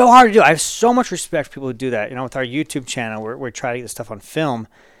 It's so hard to do. I have so much respect for people who do that. With our YouTube channel, we're trying to get this stuff on film,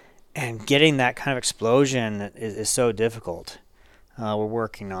 and getting that kind of explosion is so difficult. We're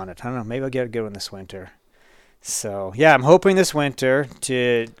working on it. I don't know. Maybe I'll get a good one this winter. So, yeah, I'm hoping this winter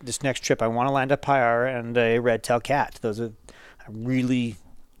to this next trip, I want to land a pyre and a red-tailed cat. I really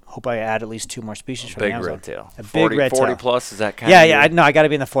hope I add at least 2 more species from the Big Amazon. red tail. A 40, big red 40 tail. plus, is that kind Yeah, of yeah. No, I got to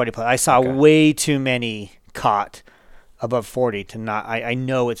be in the 40 plus. I saw Okay. way too many caught above 40 to not. I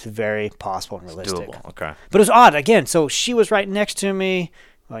know it's very possible and realistic. doable. Okay. But it was odd again. So she was right next to me,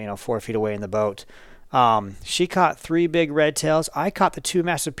 well, 4 feet away in the boat. She caught 3 big red tails. I caught the 2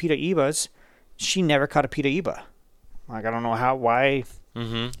 massive Pita Ebas. She never caught a Pita Eba. Like, I don't know why.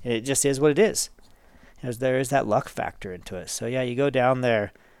 Mm-hmm. It just is what it is. There is that luck factor into it. So yeah, you go down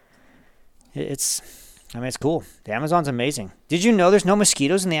there. It's cool. The Amazon's amazing. Did you know there's no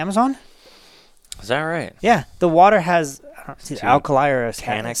mosquitoes in the Amazon? Is that right? Yeah, the water has it's either alkali or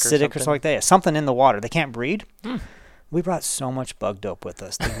tannic or acidic or something? something like that. Yeah, something in the water. They can't breed. We brought so much bug dope with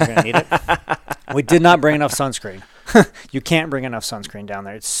us. Think we're gonna need it. We did not bring enough sunscreen. You can't bring enough sunscreen down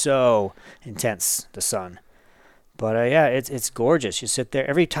there. It's so intense, the sun. But yeah, it's gorgeous. You sit there.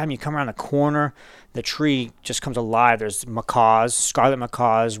 Every time you come around a corner, the tree just comes alive. There's macaws, scarlet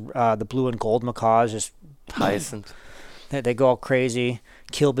macaws, the blue and gold macaws. Just Hyacinth. they go all crazy.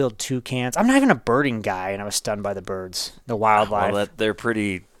 Kill-billed toucans. I'm not even a birding guy, and I was stunned by the birds, the wildlife. Well, they're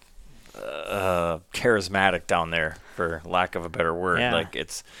pretty charismatic down there, for lack of a better word. Yeah. Like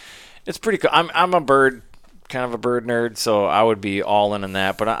it's pretty cool. I'm a bird, kind of a bird nerd, so I would be all in on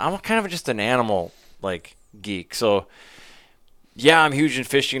that. But I'm kind of just an animal like geek. So yeah, I'm huge in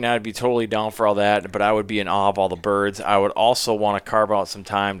fishing. I'd be totally down for all that. But I would be in awe of all the birds. I would also want to carve out some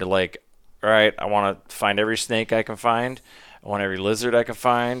time to all right, I want to find every snake I can find. I want every lizard I can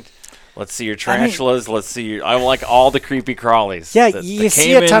find. Let's see your tarantulas. I like all the creepy crawlies. Yeah, the you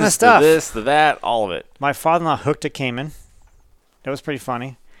see a ton of caimans, stuff. The this, the that, all of it. My father-in-law hooked a caiman. That was pretty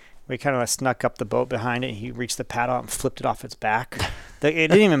funny. We kind of snuck up the boat behind it. He reached the paddle out and flipped it off its back. It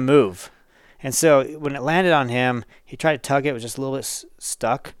didn't even move. And so when it landed on him, he tried to tug it. It was just a little bit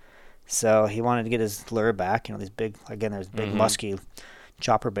stuck. So he wanted to get his lure back. These big, again, there's big musky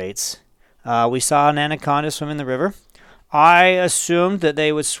chopper baits. We saw an anaconda swim in the river. I assumed that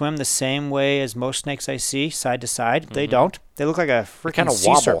they would swim the same way as most snakes I see, side to side. They don't. They look like a freaking Kind of sea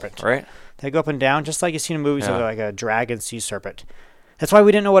wobble, serpent. right? They go up and down, just like you see in movies Yeah. of like a dragon sea serpent. That's why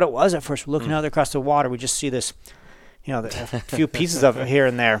we didn't know what it was at first. We're looking out there across the water. We just see this, a few pieces of it here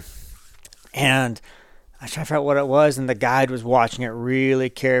and there. And I tried to figure out what it was, and the guide was watching it really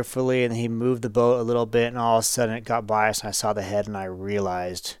carefully, and he moved the boat a little bit, and all of a sudden it got by us, and I saw the head, and I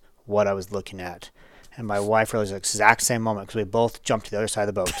realized what I was looking at. And my wife realized at the exact same moment, because we both jumped to the other side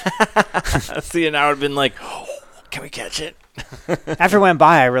of the boat. See, and I would have been like, oh, can we catch it? After it went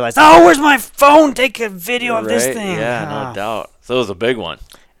by, I realized, oh, where's my phone? Take a video of this Right? thing. Yeah, no doubt. So it was a big one.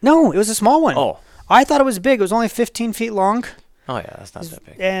 No, it was a small one. Oh. I thought it was big. It was only 15 feet long. Oh, yeah, that's not that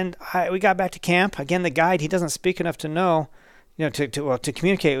big. And we got back to camp. Again, the guide, he doesn't speak enough to know, to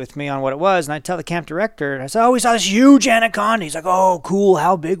communicate with me on what it was. And I tell the camp director, and I said, oh, we saw this huge anaconda. He's like, oh, cool.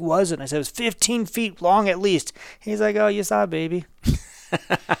 How big was it? And I said, it was 15 feet long at least. He's like, oh, you saw a baby.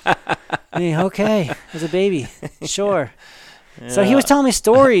 Okay, it was a baby. Sure. Yeah. So he was telling me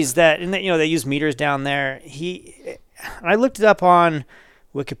stories that they use meters down there. And I looked it up on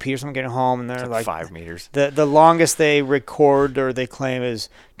Wikipedia. So I'm getting home, and they're like 5 meters. The longest they record or they claim is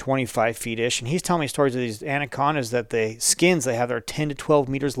 25 feet-ish. And he's telling me stories of these anacondas that the skins they have that are 10 to 12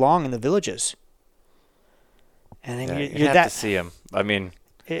 meters long in the villages. And then you have to see them. I mean,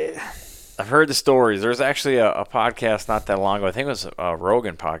 I've heard the stories. There's actually a podcast not that long ago. I think it was a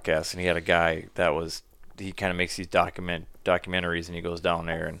Rogan podcast, and he had a guy he kind of makes these documentaries, and he goes down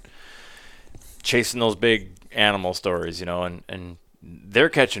there and chasing those big animal stories, and they're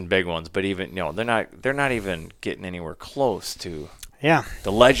catching big ones, but even they're not even getting anywhere close to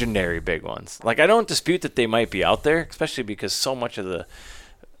the legendary big ones. Like, I don't dispute that they might be out there, especially because so much of the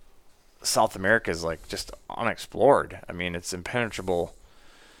South America is like just unexplored. I mean, it's impenetrable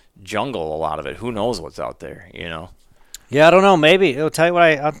jungle, a lot of it. Who knows what's out there, Yeah, I don't know. Maybe it'll tell you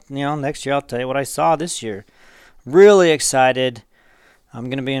what next year I'll tell you what I saw this year. Really excited. I'm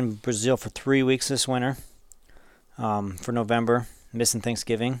going to be in Brazil for 3 weeks this winter. For November, missing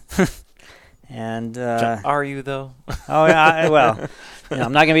Thanksgiving. And are you though? Oh yeah,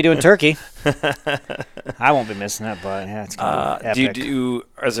 I'm not going to be doing turkey. I won't be missing it, but yeah, it's going to be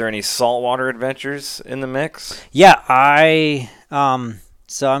epic. Is there any saltwater adventures in the mix? Yeah,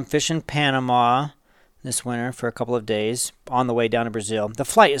 so I'm fishing Panama this winter for a couple of days on the way down to Brazil. The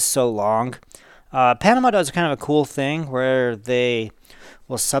flight is so long. Panama does kind of a cool thing where they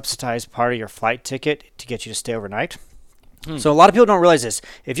will subsidize part of your flight ticket to get you to stay overnight. So a lot of people don't realize this.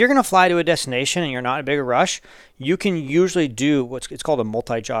 If you're going to fly to a destination and you're not in a big rush, you can usually do it's called a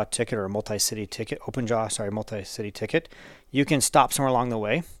multi-jaw ticket or a multi-city ticket, multi-city ticket. You can stop somewhere along the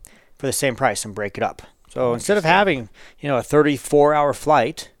way for the same price and break it up. So instead of having, a 34-hour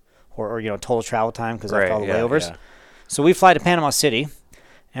flight or total travel time because after all the yeah, layovers. yeah. So we fly to Panama City,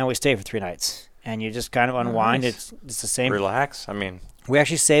 and we stay for 3 nights. And you just kind of unwind. Nice. It's the same. Relax. I mean, We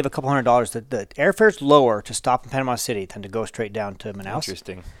actually save a couple $100. The airfare's lower to stop in Panama City than to go straight down to Manaus.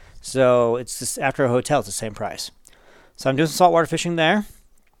 interesting. So it's just after a hotel, it's the same price. So I'm doing some saltwater fishing there.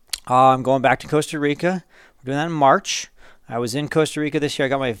 I'm going back to Costa Rica. We're doing that in March. I was in Costa Rica this year. I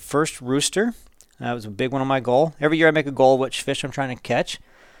got my first rooster. That was a big one on my goal. Every year I make a goal which fish I'm trying to catch.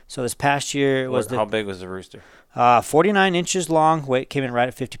 So this past year it was How big was the rooster? 49 inches long. Weight came in right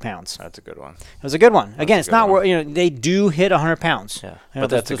at 50 pounds. That's a good one. It was a good one. Again, a it's good not one. where they do hit 100 pounds. Yeah, But but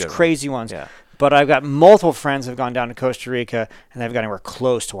that's a those good one. crazy ones. Yeah. But I've got multiple friends who have gone down to Costa Rica and they've got anywhere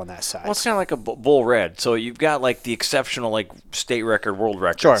close to one that size. Well, it's kind of like a bull red. So you've got like the exceptional like state record, world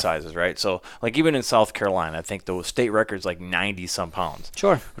record Sure. sizes, right? So like even in South Carolina, I think the state record's like 90 some pounds.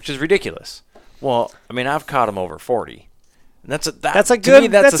 Sure. Which is ridiculous. Well, I mean, I've caught them over 40. And that's a That's a to good. me,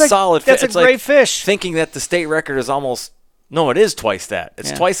 that's a solid That's fish. a It's great like fish. thinking that the state record is almost no, it is twice that.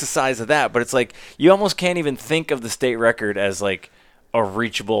 It's Yeah. twice the size of that, but it's like you almost can't even think of the state record as like a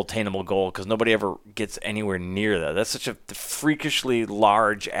reachable, attainable goal because nobody ever gets anywhere near that. That's such a freakishly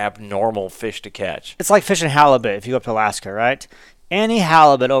large, abnormal fish to catch. It's like fishing halibut if you go up to Alaska, right? Any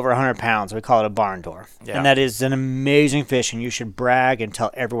halibut over 100 pounds, we call it a barn door. Yeah. And that is an amazing fish, and you should brag and tell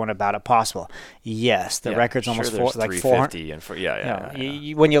everyone about it possible. Yes, the Yeah, record's sure, almost there's like 350 400. and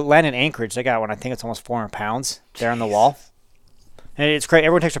yeah. When you land in Anchorage, they got one, I think it's almost 400 pounds there on the wall. And it's great.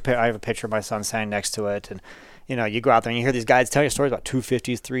 Everyone takes a picture. I have a picture of my son standing next to it. And, you go out there and you hear these guys tell you stories about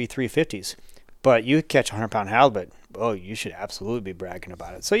 250s, 350s. But you catch a 100-pound halibut, oh, you should absolutely be bragging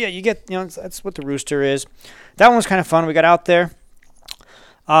about it. So, yeah, you get, that's what the rooster is. That one was kind of fun. We got out there.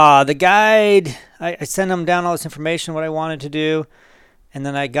 The guide, I sent him down all this information, what I wanted to do. And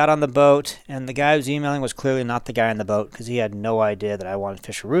then I got on the boat, and the guy who was emailing was clearly not the guy on the boat because he had no idea that I wanted to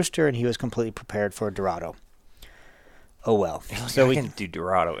fish a rooster, and he was completely prepared for a Dorado. Oh, well. So we can do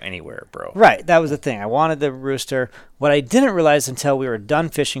Dorado anywhere, bro. Right, that was the thing. I wanted the rooster. What I didn't realize until we were done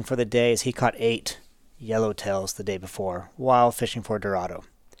fishing for the day is he caught 8 yellowtails the day before while fishing for Dorado.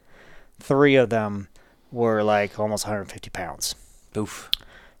 3 of them were like almost 150 pounds. Oof.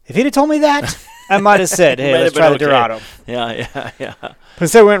 If he'd have told me that, I might have said, hey, Might let's have try been the okay. Dorado. Yeah. But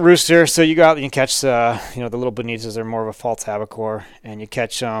instead we went rooster, so you go out and you catch the little bonitas. They're more of a false albacore, and you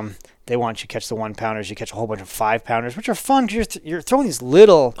catch they want you to catch the 1-pounders. You catch a whole bunch of 5-pounders, which are fun because you're throwing these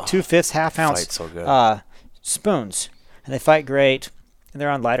little 2/5, half-ounce fight so good. spoons, and they fight great. And they're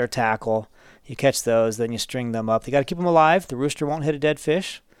on lighter tackle. You catch those, then you string them up. You got to keep them alive. The rooster won't hit a dead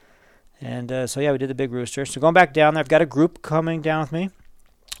fish. And we did the big rooster. So going back down there, I've got a group coming down with me.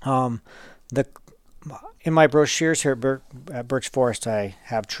 In my brochures here at Birch Forest, I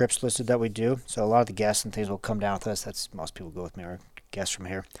have trips listed that we do. So a lot of the guests and things will come down with us. That's most people go with me or guests from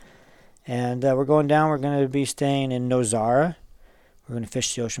here. And we're going down. We're going to be staying in Nozara. We're going to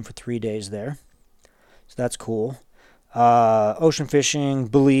fish the ocean for 3 days there. So that's cool. Ocean fishing,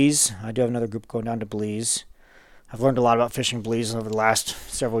 Belize. I do have another group going down to Belize. I've learned a lot about fishing Belize over the last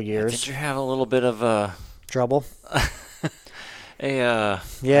several years. Did you have a little bit of Trouble. I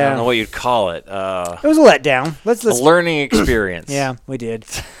don't know what you'd call it. It was a letdown. Let's A learning experience. Yeah, we did.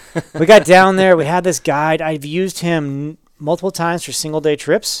 We got down there. We had this guide. I've used him multiple times for single-day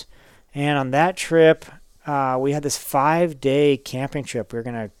trips. And on that trip, we had this 5-day camping trip. We were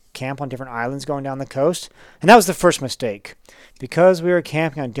going to camp on different islands going down the coast. And that was the first mistake. Because we were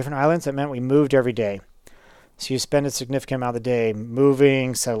camping on different islands, that meant we moved every day. So you spend a significant amount of the day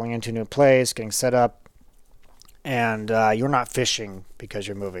moving, settling into a new place, getting set up. And you're not fishing because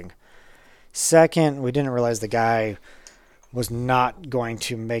you're moving. Second, we didn't realize the guy was not going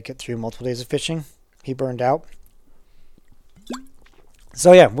to make it through multiple days of fishing. He burned out.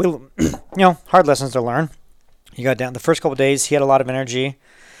 So yeah, we hard lessons to learn. He got down the first couple of days. He had a lot of energy.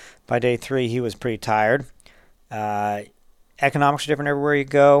 By day 3, he was pretty tired. Economics are different everywhere you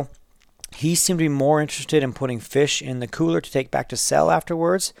go. He seemed to be more interested in putting fish in the cooler to take back to sell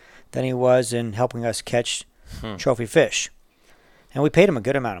afterwards than he was in helping us catch trophy fish. And we paid him a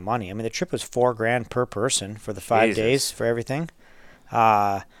good amount of money. I mean, the trip was $4,000 per person for the 5 days for everything.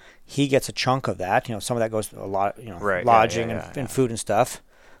 He gets a chunk of that. Some of that goes to a lot, Right, lodging and food and stuff.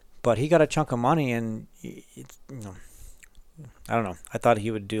 But he got a chunk of money, and I don't know. I thought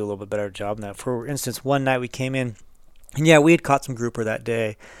he would do a little bit better job than that. For instance, one night we came in, and we had caught some grouper that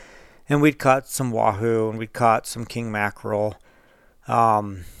day, and we'd caught some wahoo, and we'd caught some king mackerel,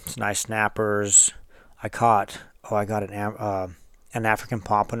 some nice snappers. I got an African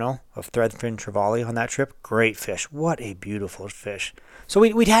pompano of threadfin trevally on that trip. Great fish. What a beautiful fish. So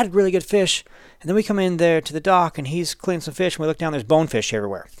we'd had really good fish, and then we come in there to the dock, and he's cleaning some fish, and we look down, there's bonefish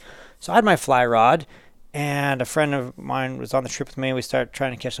everywhere. So I had my fly rod, and a friend of mine was on the trip with me. We started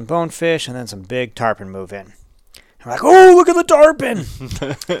trying to catch some bonefish, and then some big tarpon move in. I'm like, oh, look at the tarpon!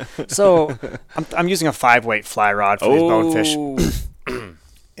 So I'm using a 5-weight fly rod for these bonefish.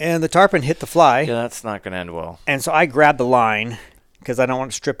 And the tarpon hit the fly. Yeah, that's not going to end well. And so I grabbed the line because I don't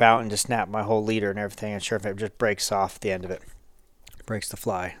want to strip out and just snap my whole leader and everything. And sure, if it just breaks off the end of it, breaks the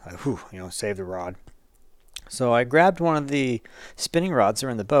fly, like, whew, save the rod. So I grabbed one of the spinning rods that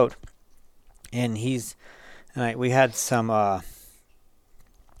were in the boat, and we had some the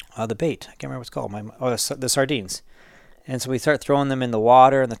bait. I can't remember what it's called. The sardines. And so we start throwing them in the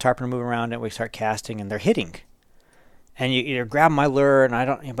water, and the tarpon move around it. We start casting, and they're hitting. And you grab my lure,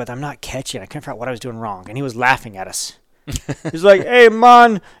 and but I'm not catching. I couldn't figure out what I was doing wrong. And he was laughing at us. He's like, "Hey,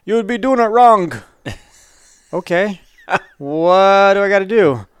 man, you would be doing it wrong." Okay. What do I got to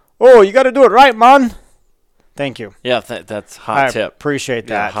do? Oh, you got to do it right, man. Thank you. Yeah, that's hot tip. Appreciate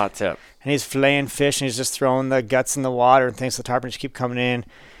that. Yeah, hot tip. And he's filleting fish, and he's just throwing the guts in the water and things. The tarpon just keep coming in,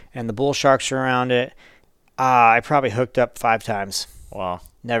 and the bull sharks are around it. I probably hooked up 5 times. Wow.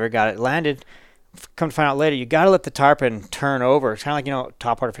 Never got it landed. Come to find out later, you got to let the tarpon turn over. It's kind of like,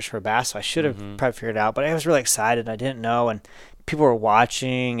 topwater fish for a bass. So I should have probably figured it out, but I was really excited. I didn't know, and people were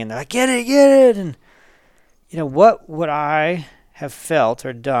watching, and they're like, get it. And, what would I have felt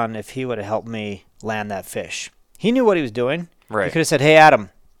or done if he would have helped me land that fish? He knew what he was doing. Right. He could have said, hey, Adam,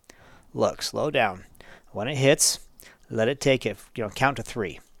 look, slow down. When it hits, let it take it, count to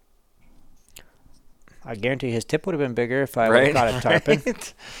 3. I guarantee his tip would have been bigger if I would have caught a tarpon.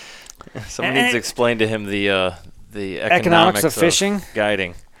 Right. Someone needs to explain to him the economics of fishing,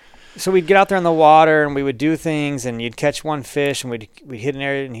 guiding. So we'd get out there in the water, and we would do things, and you'd catch one fish, and we'd hit an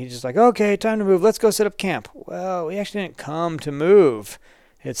area, and he'd just like, okay, time to move. Let's go set up camp. Well, we actually didn't come to move.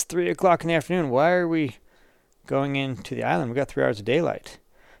 It's 3 o'clock in the afternoon. Why are we going into the island? We got 3 hours of daylight.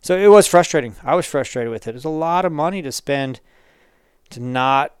 So it was frustrating. I was frustrated with it. It was a lot of money to spend to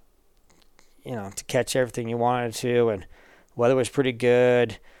not, to catch everything you wanted to, and weather was pretty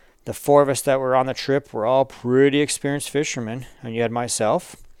good. The 4 of us that were on the trip were all pretty experienced fishermen, and you had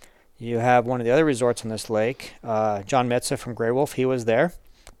myself. You have one of the other resorts on this lake, John Metza from Grey Wolf. He was there.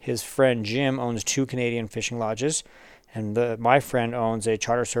 His friend Jim owns 2 Canadian fishing lodges, and my friend owns a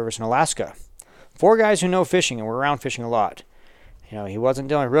charter service in Alaska. 4 guys who know fishing, and we're around fishing a lot. He wasn't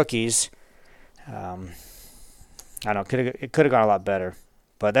dealing with rookies. I don't know. It could have gone a lot better,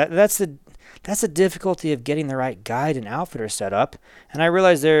 but that's the difficulty of getting the right guide and outfitter set up. And I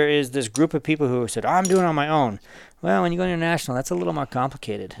realized there is this group of people who said, I'm doing it on my own. Well, when you go international, that's a little more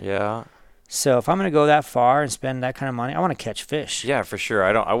complicated. Yeah. So if I'm going to go that far and spend that kind of money, I want to catch fish. Yeah, for sure.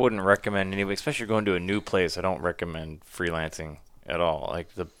 I wouldn't recommend anybody, especially going to a new place. I don't recommend freelancing at all. Like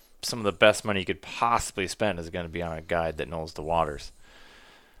some of the best money you could possibly spend is going to be on a guide that knows the waters.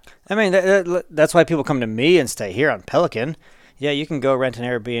 I mean, that's why people come to me and stay here on Pelican. Yeah, you can go rent an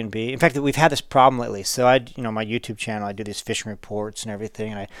Airbnb. In fact, we've had this problem lately. So my YouTube channel, I do these fishing reports and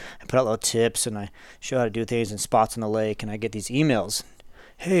everything, and I put out little tips, and I show how to do things in spots on the lake, and I get these emails.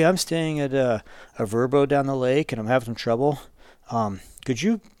 Hey, I'm staying at a Verbo down the lake, and I'm having some trouble. Could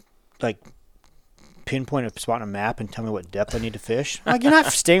you, pinpoint a spot on a map and tell me what depth I need to fish? I'm like, you're not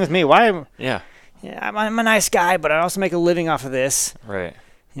staying with me. Why? Yeah. I'm a nice guy, but I also make a living off of this. Right.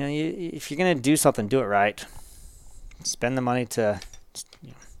 If you're going to do something, do it right. Spend the money to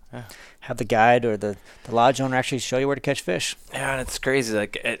have the guide or the lodge owner actually show you where to catch fish. Yeah, and it's crazy.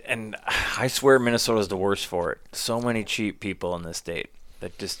 And I swear Minnesota's the worst for it. So many cheap people in this state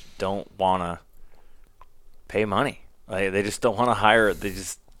that just don't want to pay money. They just don't want to hire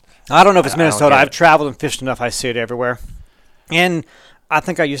it. I don't know if it's Minnesota. I've traveled and fished enough. I see it everywhere. And I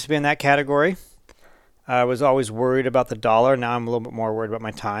think I used to be in that category. I was always worried about the dollar. Now I'm a little bit more worried about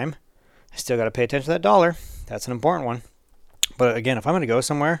my time. I still got to pay attention to that dollar. That's an important one. But again, if I'm going to go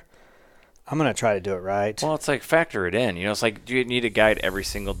somewhere, I'm going to try to do it right. Well, it's factor it in. It's do you need a guide every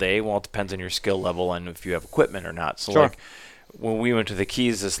single day? Well, it depends on your skill level and if you have equipment or not. So sure. When we went to the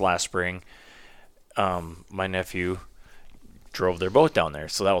Keys this last spring, my nephew drove their boat down there.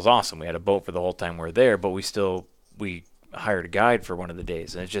 So that was awesome. We had a boat for the whole time we were there, but we hired a guide for one of the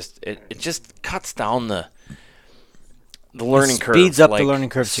days. And it just cuts down the learning curve. Speeds up the learning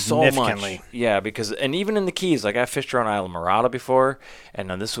curve significantly. So much. Yeah, and even in the Keys, I fished around Isla Mirada before, and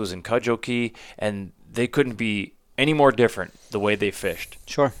this was in Cudjoe Key, and they couldn't be any more different the way they fished.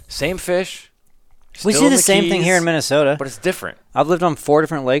 Sure. Same fish. We see the same thing here in Minnesota. But it's different. I've lived on 4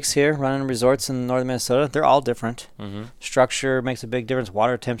 different lakes here, running resorts in northern Minnesota. They're all different. Mm-hmm. Structure makes a big difference.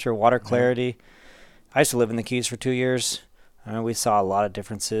 Water temperature, water clarity. I used to live in the Keys for 2 years. We saw a lot of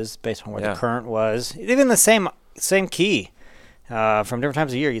differences based on where the current was. Even the same key. from different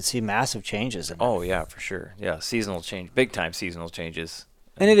times of year, you'd see massive changes. In Oh yeah, for sure. Yeah, seasonal change, big time seasonal changes.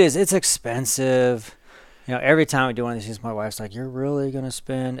 And it's expensive. Every time we do one of these things, my wife's like, "You're really gonna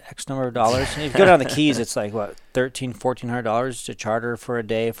spend X number of dollars?" And if you go down the Keys, it's like what, $1,300-$1,400 to charter for a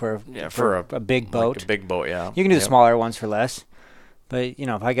day for a big boat. Like a big boat, yeah. You can do the smaller ones for less, but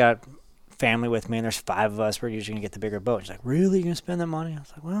if I got family with me and there's 5 of us, we're usually gonna get the bigger boat. She's like, "Really, you're gonna spend that money?" I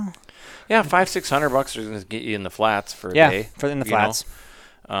was like, "Well, yeah, $500-$600 is gonna get you in the flats for a day. Yeah, in the flats.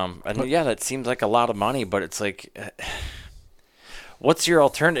 And that seems like a lot of money, but it's like. What's your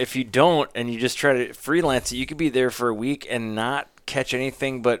alternative? If you don't and you just try to freelance it, you could be there for a week and not catch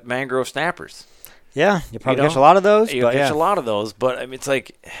anything but mangrove snappers. Yeah, you'll probably catch a lot of those. You'll catch a lot of those, but I mean, it's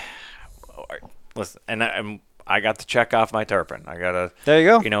like, listen, and I got to check off my tarpon. There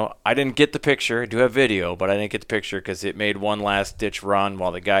you go. I didn't get the picture. I do have video, but I didn't get the picture because it made one last ditch run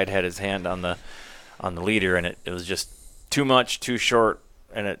while the guide had his hand on the leader, and it was just too much, too short.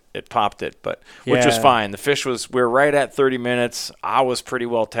 And it popped it, which was fine. The fish we were right at 30 minutes. I was pretty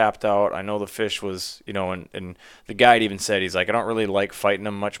well tapped out. I know the fish was, and the guide even said, he's like, I don't really like fighting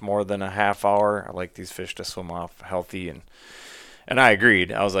them much more than a half hour. I like these fish to swim off healthy. And I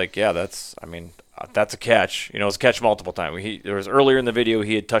agreed. I was like, yeah, that's a catch. It was a catch multiple times. There was earlier in the video,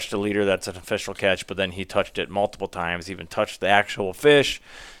 he had touched a leader. That's an official catch, but then he touched it multiple times, even touched the actual fish.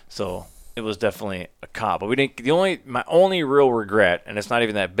 So it was definitely a caught, but we didn't. My only real regret, and it's not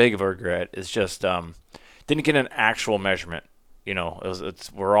even that big of a regret, is just didn't get an actual measurement.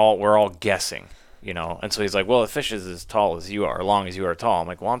 We're all guessing. And so he's like, well, the fish is as tall as you are, as long as you are tall. I'm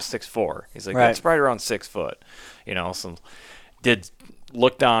like, well, I'm 6'4". He's like, that's right around 6 foot. So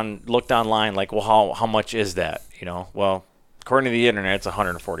looked online like, well, how much is that? Well, according to the internet, it's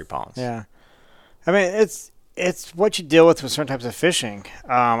 140 pounds. Yeah, I mean it's what you deal with certain types of fishing.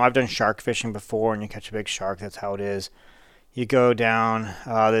 I've done shark fishing before, and you catch a big shark. That's how it is. You go down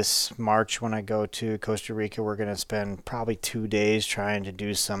this March when I go to Costa Rica. We're going to spend probably 2 days trying to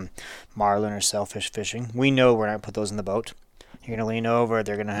do some marlin or sailfish fishing. We know we're not going to put those in the boat. You're going to lean over.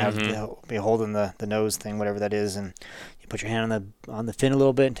 They're going to have to be holding the nose thing, whatever that is, and you put your hand on the fin a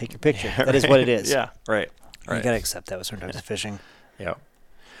little bit and take your picture. That is what it is. Yeah, right. You got to accept that with certain types of fishing. Yeah.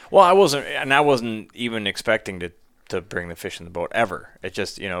 Well, I wasn't even expecting to bring the fish in the boat ever. It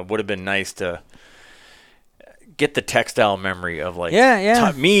just, would have been nice to get the textile memory of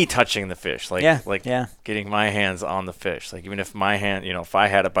me touching the fish, getting my hands on the fish. Like even if my hand, if I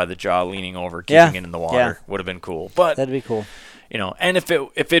had it by the jaw, leaning over, keeping it in the water, would have been cool. But that'd be cool. And if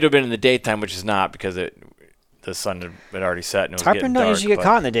it had been in the daytime, which is not because the sun had already set and it was getting dark. Tarpon don't usually get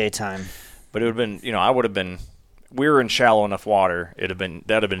caught in the daytime. But it would have been, I would have been. We were in shallow enough water. That'd have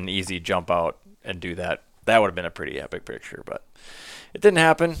been an easy jump out and do that. That would have been a pretty epic picture, but it didn't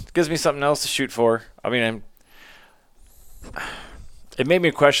happen. It gives me something else to shoot for. I mean, it made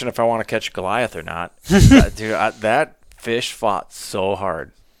me question if I want to catch Goliath or not. Dude, that fish fought so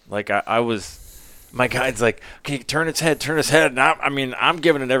hard. Like my guide's like, okay, turn its head. And I'm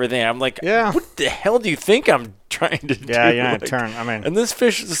giving it everything. I'm like, what the hell do you think I'm trying to do? Yeah, you're not turn. And this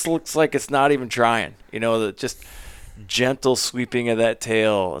fish just looks like it's not even trying. Just gentle sweeping of that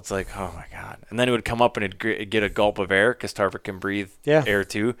tail. It's like, oh my God. And then it would come up and it'd get a gulp of air because tarpon can breathe air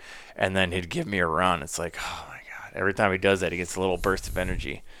too. And then he'd give me a run. It's like, oh my God. Every time he does that, he gets a little burst of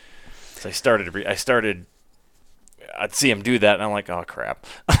energy. So I'd see him do that and I'm like, oh crap.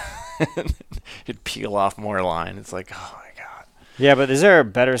 He'd peel off more line. It's like, oh my God. Yeah, but is there a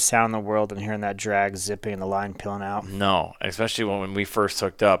better sound in the world than hearing that drag zipping and the line peeling out? No, especially when we first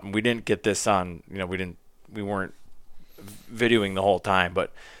hooked up. And we didn't get this on, we weren't videoing the whole time,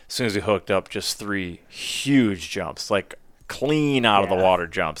 but as soon as we hooked up, just 3 huge jumps, like clean out of the water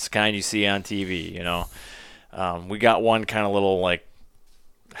jumps, kind you see on TV, we got one kind of little like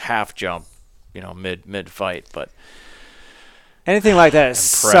half jump, mid fight, but anything like that is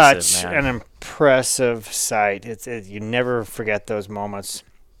such an impressive sight. You never forget those moments.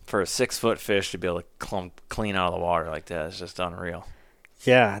 For a 6-foot fish to be able to clean out of the water like that is just unreal.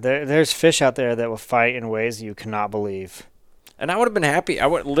 Yeah, therethere's fish out there that will fight in ways you cannot believe. And I would have been happy.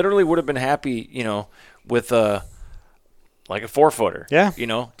 Literally would have been happy, with a 4-footer. Yeah.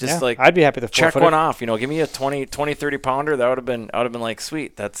 I'd be happy with a 4-footer. Check one off. Give me a 30 pounder. That would have been like,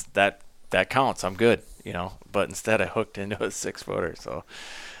 sweet. That counts. I'm good. But instead I hooked into a 6-footer. So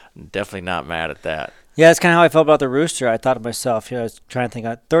I'm definitely not mad at that. Yeah, that's kind of how I felt about the rooster. I thought to myself, I was trying to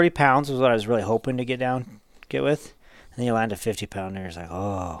think, 30 pounds was what I was really hoping to get with. And then you land a 50-pounder. It's like,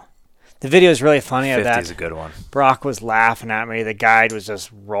 oh. The video is really funny of that. 50's a good one. Brock was laughing at me. The guide was just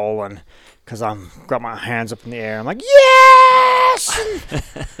rolling because I'm got my hands up in the air. I'm like, Jason.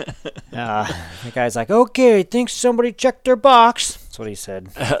 The guy's like, okay, I think somebody checked their box. That's what he said.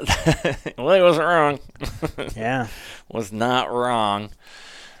 Well, he wasn't wrong. Yeah. Was not wrong.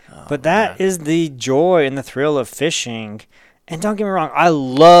 But that is the joy and the thrill of fishing. And don't get me wrong, I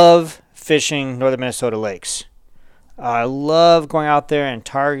love fishing northern Minnesota lakes. I love going out there and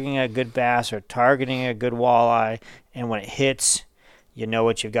targeting a good bass or targeting a good walleye. And when it hits, you know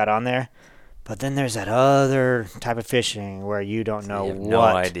what you've got on there. But then there's that other type of fishing where you don't know You have what no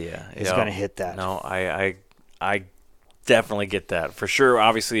idea. is going to hit that. No, I definitely get that. For sure,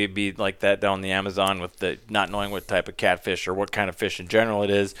 obviously, it'd be like that down the Amazon with the not knowing what type of catfish or what kind of fish in general it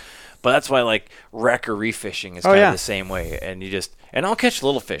is. But that's why, like, wreck or reef fishing is kind of the same way. And and I'll catch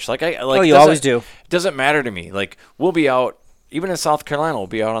little fish. You always do. It doesn't matter to me. Like, we'll be out, even in South Carolina, we'll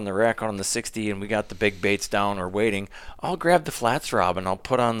be out on the wreck on the 60, and we got the big baits down or waiting. I'll grab the flats rob, and I'll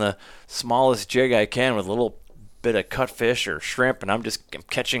put on the smallest jig I can with a little bit of cutfish or shrimp, and I'm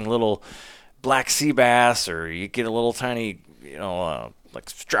catching little black sea bass, or you get a little tiny, like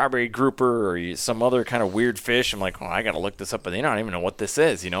strawberry grouper or some other kind of weird fish. I'm like, I got to look this up, but I don't even know what this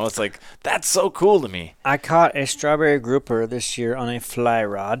is. It's like, that's so cool to me. I caught a strawberry grouper this year on a fly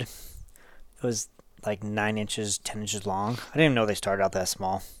rod. It was like 9 inches, 10 inches long. I didn't even know they started out that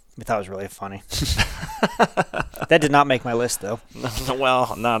small. I thought it was really funny. That did not make my list, though.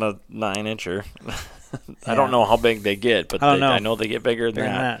 Well, not a 9-incher. I don't know how big they get, but I know they get bigger than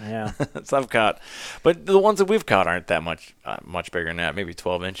that. Yeah. So I've caught, but the ones that we've caught aren't that much bigger than that. Maybe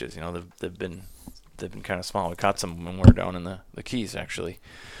 12 inches. They've been kind of small. We caught some when we were down in the Keys, actually.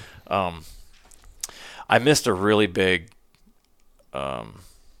 I missed a really big.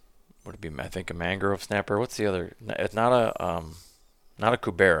 Would it be? I think a mangrove snapper. What's the other? It's not a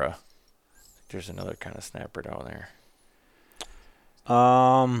cubera. There's another kind of snapper down there.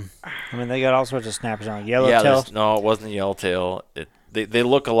 They got all sorts of snappers on yellowtail. No, it wasn't a yellowtail. They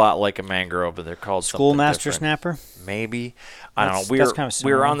look a lot like a mangrove, but they're called Schoolmaster something different. snapper. Maybe I don't know.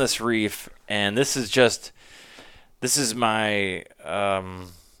 We were on this reef, and this is my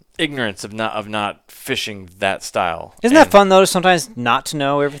ignorance of not fishing that style. Isn't that fun though? Sometimes not to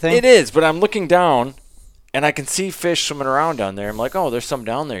know everything. It is, but I'm looking down, and I can see fish swimming around down there. I'm like, oh, there's some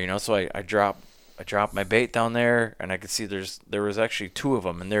down there, So I drop my bait down there, and I could see there was actually 2 of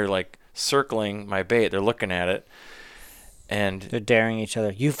them, and they're like circling my bait. They're looking at it, and they're daring each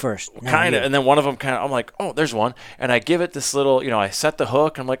other. You first, kind of. And then one of them I'm like, oh, there's one, and I give it this little, I set the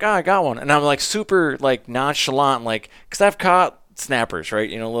hook. And I'm like, I got one, and I'm like super like nonchalant, like, because I've caught snappers, right?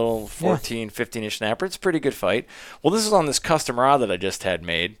 Little 14, 15-inch snapper. It's a pretty good fight. Well, this is on this custom rod that I just had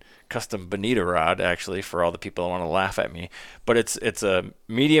made. Custom Bonita rod, actually, for all the people that want to laugh at me. But it's a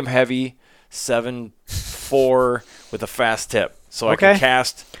medium heavy 7.4 with a fast tip, so I can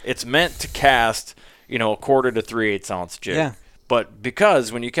cast. It's meant to cast, a 1/4 to 3/8 ounce jig. Yeah. But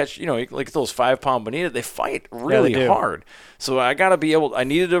because when you catch, like those 5-pound bonita, they fight really hard. So I gotta be able. I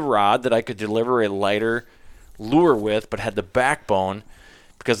needed a rod that I could deliver a lighter lure with, but had the backbone.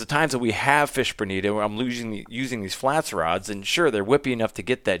 Because the times that we have fish bonita, I'm using these flats rods, and sure, they're whippy enough to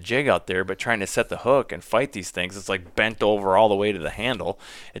get that jig out there, but trying to set the hook and fight these things, it's like bent over all the way to the handle.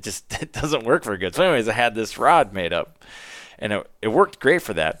 It doesn't work very good. So anyways, I had this rod made up, and it worked great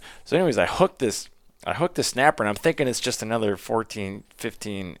for that. So anyways, I hooked this snapper, and I'm thinking it's just another 14,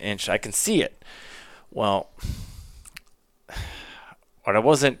 15 inch. I can see it. Well, what I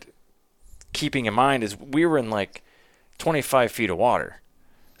wasn't keeping in mind is we were in like 25 feet of water.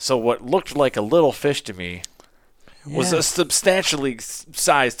 So what looked like a little fish to me was a substantially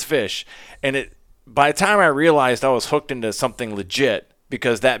sized fish. And by the time I realized I was hooked into something legit,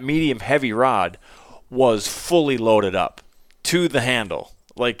 because that medium heavy rod was fully loaded up to the handle.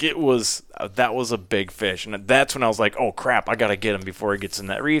 Like that was a big fish. And that's when I was like, oh crap, I got to get him before he gets in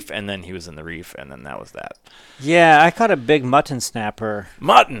that reef. And then he was in the reef, and then that was that. Yeah, I caught a big mutton snapper.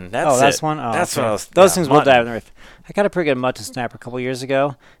 Mutton, that's one? Oh, that's okay. what I was. Those things will mutton. dive in the reef. I got a pretty good mutton snapper a couple years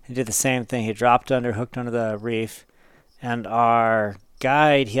ago. He did the same thing. He hooked under the reef, and our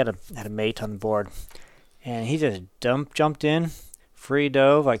guide, he had a mate on the board, and he just jumped in, free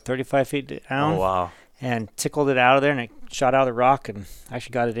dove like 35 feet down. Oh wow! And tickled it out of there, and it shot out of the rock, and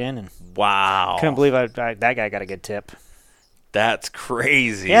actually got it in. And wow! Couldn't believe that guy got a good tip. That's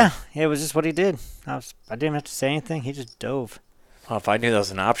crazy. Yeah, it was just what he did. I didn't have to say anything. He just dove. Well, if I knew that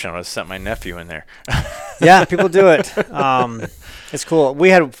was an option, I would have sent my nephew in there. Yeah, people do it. It's cool. We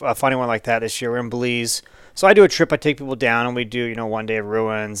had a funny one like that this year. We're in Belize. So I do a trip. I take people down, and we do, 1 day of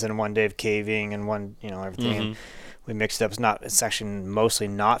ruins and 1 day of caving and one, everything. Mm-hmm. And we mix it up. It's actually mostly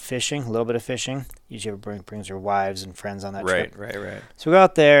not fishing, a little bit of fishing. Usually everybody brings their wives and friends on that trip. Right. So we go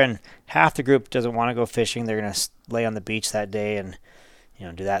out there, and half the group doesn't want to go fishing. They're going to lay on the beach that day and,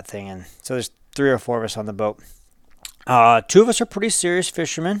 do that thing. And so there's 3 or 4 of us on the boat. 2 of us are pretty serious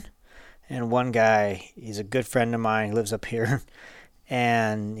fishermen, and one guy, he's a good friend of mine. He lives up here,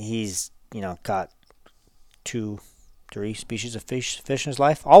 and he's, caught 2, 3 species of fish in his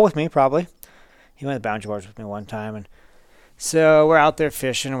life, all with me probably. He went to Boundary Waters with me one time, and so we're out there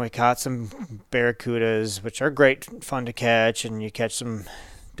fishing, and we caught some barracudas, which are great fun to catch, and you catch some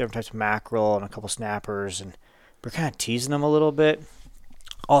different types of mackerel and a couple snappers, and we're kind of teasing them a little bit.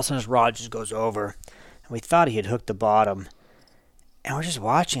 All of a sudden, his rod just goes over, and we thought he had hooked the bottom, and we're just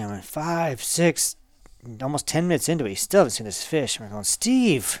watching him, and 5, 6, almost 10 minutes into it, he still hasn't seen this fish, and we're going,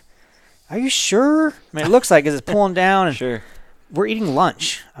 Steve, are you sure? I mean, it looks like it's pulling down, and Sure. we're eating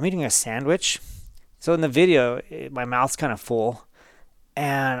lunch. I'm eating a sandwich. So in the video, my mouth's kind of full,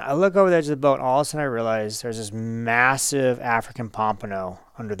 and I look over the edge of the boat, and all of a sudden I realize there's this massive African pompano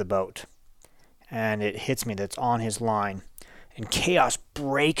under the boat, and it hits me that's on his line, and chaos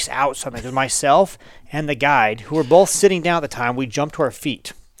breaks out suddenly. There's myself and the guide, who were both sitting down at the time. We jumped to our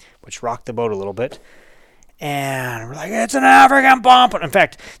feet, which rocked the boat a little bit, and we're like, it's an African pompano. In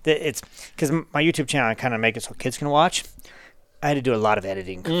fact, it's because my YouTube channel, I kind of make it so kids can watch. I had to do a lot of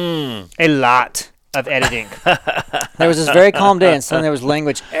editing. A lot of editing. There was this very calm day, and suddenly there was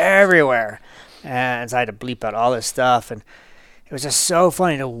language everywhere, and so I had to bleep out all this stuff, and it was just so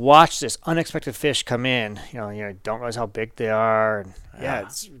funny to watch this unexpected fish come in. You don't realize how big they are, and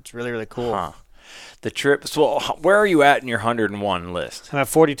it's really, really cool. Huh. The trip. So where are you at in your 101 list? I'm at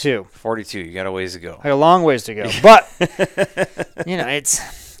 42. 42. You got a ways to go. I got a long ways to go, but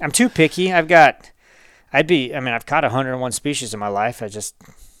I'm too picky. I've caught 101 species in my life.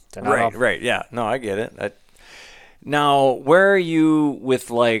 Right. Yeah. No, I get it. Now, where are you with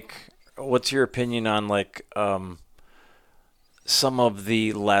what's your opinion on some of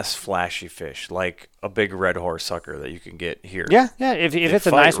the less flashy fish, like a big red horsesucker that you can get here? Yeah. If it's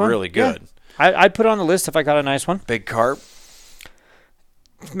a nice one, really good. Yeah. I'd put it on the list if I got a nice one. Big carp,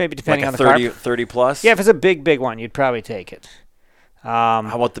 maybe depending on the 30 plus. Yeah, if it's a big one, you'd probably take it. How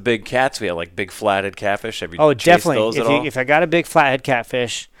about the big cats? We have like big flathead catfish. Have you chased definitely. those at all? If I got a big flathead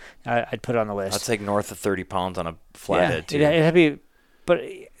catfish, I'd put it on the list. I'd take north of 30 pounds on a flathead too. It'd be, but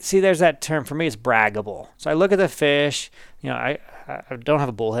see, there's that term for me. It's braggable. So I look at the fish. I don't have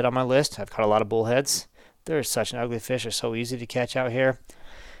a bullhead on my list. I've caught a lot of bullheads. They're such an ugly fish. They're so easy to catch out here.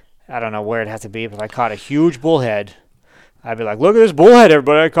 I don't know where it'd have to be, but if I caught a huge bullhead, I'd be like, look at this bullhead,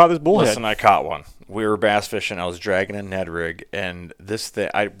 everybody. I caught this bullhead. Listen, I caught one. We were bass fishing. I was dragging a Ned rig, and this thing,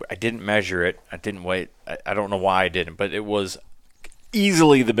 I didn't measure it. I didn't wait. I don't know why I didn't, but it was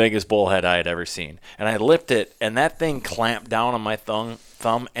easily the biggest bullhead I had ever seen. And I lifted it, and that thing clamped down on my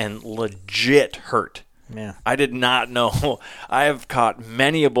thumb and legit hurt. Yeah. I did not know. I have caught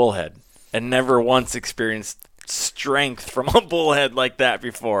many a bullhead and never once experienced strength from a bullhead like that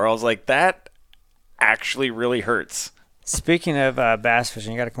before. I was like, that actually really hurts. Speaking of bass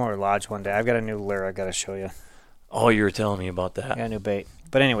fishing, you got to come over to Lodge one day. I've got a new lure I got to show you. Oh, you were telling me about that. I got a new bait.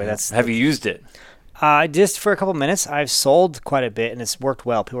 But anyway, Have you used it? Just for a couple minutes. I've sold quite a bit, and it's worked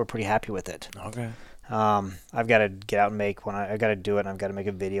well. People are pretty happy with it. Okay. I've got to get out and make one. I've got to do it, and I've got to make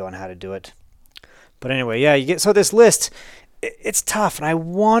a video on how to do it. But anyway, yeah, so this list, it's tough, and I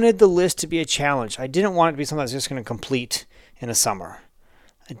wanted the list to be a challenge. I didn't want it to be something I was just going to complete in a summer.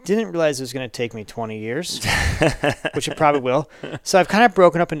 I didn't realize it was going to take me 20 years, which it probably will. So I've kind of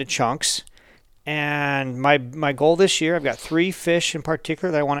broken up into chunks, and my goal this year, I've got 3 fish in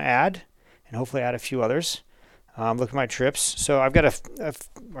particular that I want to add, and hopefully add a few others. Look at my trips. So I've got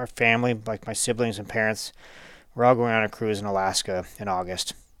our family, like my siblings and parents, we're all going on a cruise in Alaska in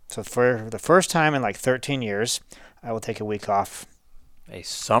August. So for the first time in like 13 years, I will take a week off. A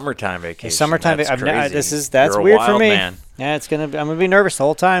summertime vacation. A summertime vacation. That's You're weird a for wild me. Man. Yeah, I'm gonna be nervous the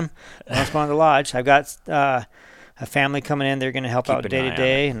whole time. I'm going to the lodge. I've got a family coming in. They're going to help out day to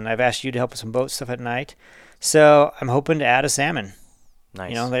day, and I've asked you to help with some boat stuff at night. So I'm hoping to add a salmon.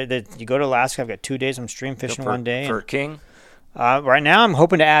 Nice. You go to Alaska. I've got 2 days. I'm stream fishing one day. For king? Right now, I'm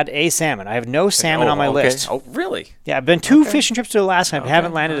hoping to add a salmon. I have no salmon on my list. Oh, really? Yeah, I've been 2 fishing trips to Alaska. I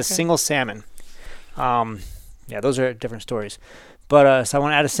haven't landed a single salmon. Yeah, those are different stories. But so I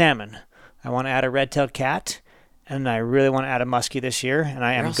want to add a salmon. I want to add a red-tailed cat, and I really want to add a muskie this year. And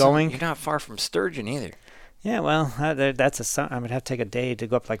I am going. You're not far from sturgeon either. Yeah, well, I'm gonna have to take a day to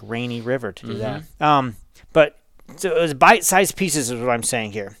go up like Rainy River to do that. But so it was bite-sized pieces is what I'm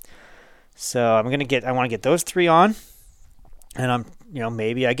saying here. So I want to get those 3 on, and I'm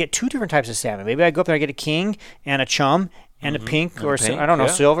maybe I get 2 different types of salmon. Maybe I go up there, I get a king and a chum and a pink And or a pink, I don't know,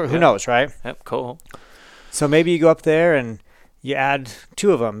 yeah, silver. Who yeah. knows, right? Yep, cool. So maybe you go up there and you add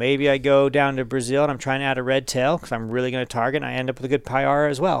 2 of them. Maybe I go down to Brazil and I'm trying to add a red tail because I'm really going to target, and I end up with a good Payara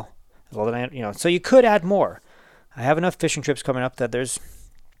as well. So you could add more. I have enough fishing trips coming up that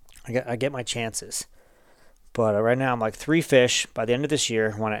I get my chances. But right now I'm like 3 fish by the end of this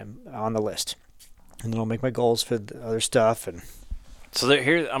year when I'm on the list. And then I'll make my goals for the other stuff. And So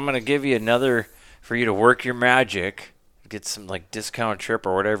here, I'm going to give you another for you to work your magic, get some like discount trip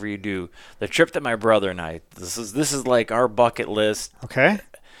or whatever you do. The trip that my brother and I, this is like our bucket list, okay.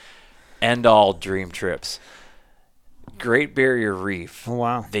 end all dream trips. Great Barrier Reef. Oh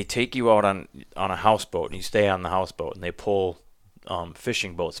wow. They take you out on a houseboat and you stay on the houseboat and they pull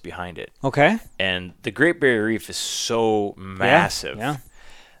fishing boats behind it. Okay. And the Great Barrier Reef is so massive. Yeah.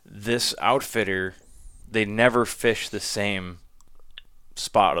 This outfitter, they never fish the same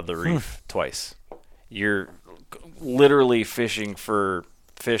spot of the reef twice. You're literally fishing for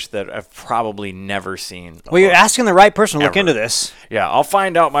fish that I've probably never seen. Well, you're asking the right person to look Ever. into this. Yeah, I'll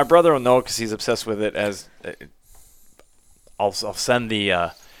find out. My brother will know because he's obsessed with it. I'll send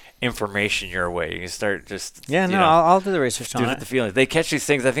the information your way. You can start just I'll do the research on do it. the feeling. They catch these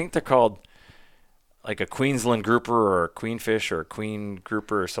things. I think they're called like a Queensland grouper or a queenfish or a queen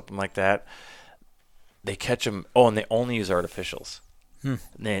grouper or something like that. They catch them. Oh, and they only use artificials. A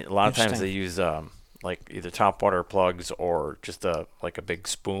lot of times Interesting. they use like either topwater plugs or just a big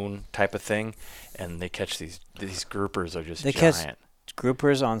spoon type of thing, and they catch these groupers are just They giant. catch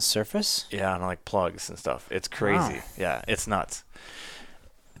groupers on surface? Yeah, and like plugs and stuff. It's crazy. Wow. Yeah, it's nuts.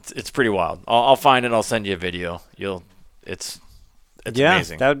 It's pretty wild. I'll find it. I'll send you a video. It's Yeah,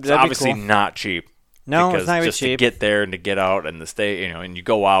 amazing. that'd It's be obviously cool. not cheap. No, because it's not even just cheap. to get there and to get out and to stay, and you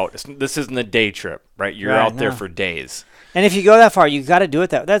go out. This isn't a day trip, right? You're Right, out there no. for days. And if you go that far, you got to do it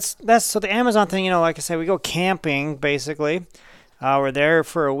that's so the Amazon thing, like I said, we go camping basically. We're there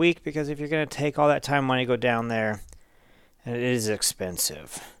for a week because if you're going to take all that time and money to go down there, it is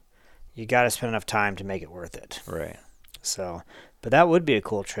expensive. You got to spend enough time to make it worth it. Right. So, but that would be a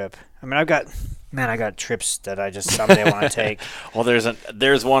cool trip. I mean, I got trips that I just someday want to take. Well,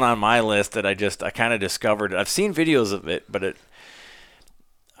 there's one on my list that I kind of discovered. I've seen videos of it, but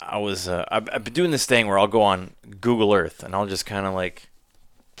I've been doing this thing where I'll go on Google Earth and I'll just kind of like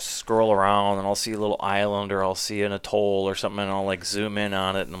scroll around and I'll see a little island or I'll see an atoll or something and I'll like zoom in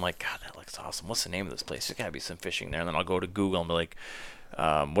on it and I'm like, God, that looks awesome. What's the name of this place? There's got to be some fishing there. And then I'll go to Google and be like,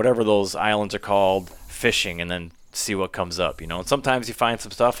 whatever those islands are called, fishing, and then see what comes up, And sometimes you find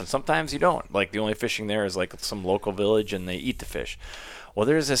some stuff and sometimes you don't. Like the only fishing there is like some local village and they eat the fish. Well,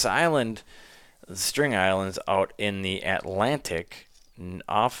 there's this island, the String Islands, out in the Atlantic,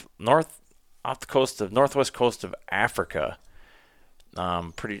 off the coast of northwest coast of Africa. I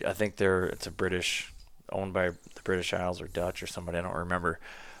think it's a British, owned by the British Isles or Dutch or somebody, I don't remember.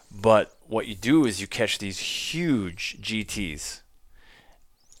 But what you do is you catch these huge GTs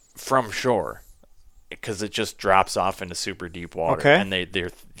from shore because it just drops off into super deep water. Okay. And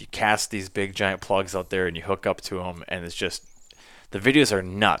you cast these big giant plugs out there and you hook up to them, and it's just, the videos are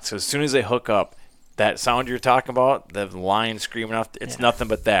nuts. So as soon as they hook up, that sound you're talking about, the line screaming off, it's nothing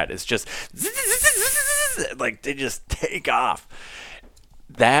but that. It's just like they just take off.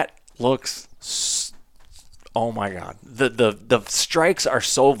 That looks, oh my God. The strikes are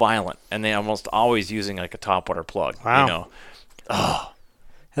so violent, and they almost always using like a topwater plug. Wow.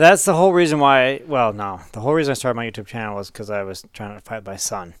 That's the whole reason why. The whole reason I started my YouTube channel was because I was trying to fight my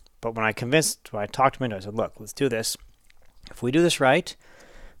son. But when I talked to him into it, I said, look, let's do this. If we do this right,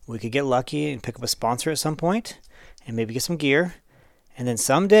 we could get lucky and pick up a sponsor at some point and maybe get some gear. And then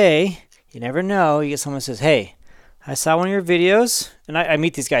someday, you never know, you get someone who says, hey, I saw one of your videos. And I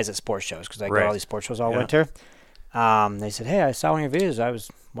meet these guys at sports shows because I go to all these sports shows all winter. They said, hey, I saw one of your videos. I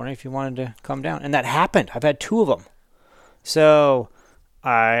was wondering if you wanted to come down. And that happened. I've had 2 of them. So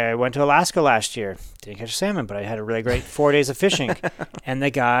I went to Alaska last year. Didn't catch a salmon, but I had a really great 4 days of fishing. And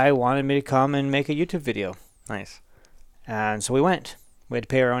the guy wanted me to come and make a YouTube video. Nice. And so we went. We had to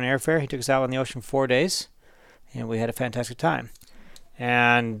pay our own airfare. He took us out on the ocean for 4 days, and we had a fantastic time.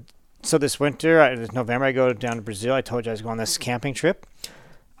 And so this winter, this November, I go down to Brazil. I told you I was going on this camping trip.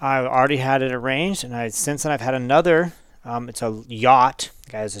 I already had it arranged, and since then I've had another. It's a yacht.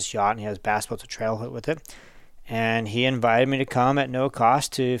 The guy has this yacht, and he has bass boats, a trailhead with it. And he invited me to come at no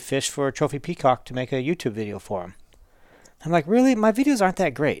cost to fish for a trophy peacock to make a YouTube video for him. I'm like, really? My videos aren't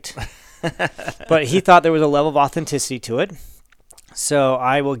that great. But he thought there was a level of authenticity to it. So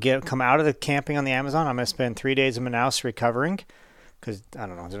I will come out of the camping on the Amazon. I'm going to spend 3 days in Manaus recovering because, I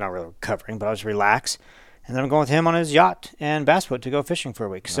don't know, they're not really recovering, but I'll just relax. and then I'm going with him on his yacht and bass boat to go fishing for a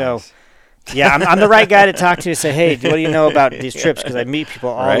week. Nice. So, yeah, I'm the right guy to talk to say, hey, what do you know about these trips? Because I meet people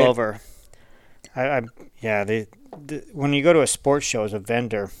all over. When you go to a sports show as a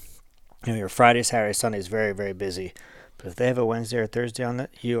vendor, your Friday, Saturday, Sunday is very, very busy. But if they have a Wednesday or Thursday on that,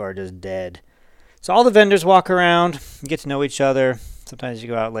 you are just dead. So all the vendors walk around, get to know each other. Sometimes you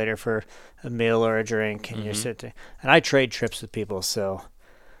go out later for a meal or a drink, and you sit there. And I trade trips with people, so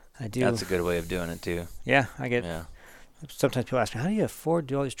I do. That's a good way of doing it too. Yeah, I get. Yeah. Sometimes people ask me, how do you afford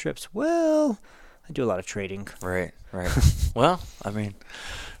to do all these trips? Well, I do a lot of trading. Right. Well, I mean,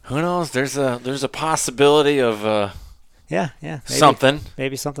 who knows? There's a possibility of something.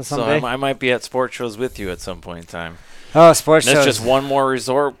 Maybe something someday. So I might be at sports shows with you at some point in time. Oh, sports shows. That's just one more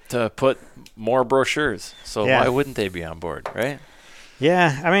resort to put more brochures. So why wouldn't they be on board, right?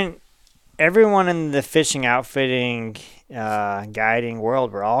 Yeah, I mean, everyone in the fishing, outfitting, guiding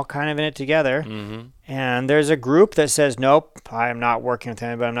world, we're all kind of in it together. Mm-hmm. And there's a group that says, nope, I'm not working with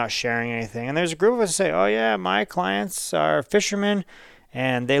anybody, I'm not sharing anything. And there's a group of us that say, oh, yeah, my clients are fishermen,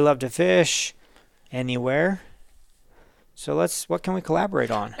 and they love to fish anywhere. So what can we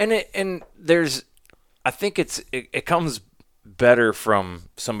collaborate on? And there's, I think it comes better from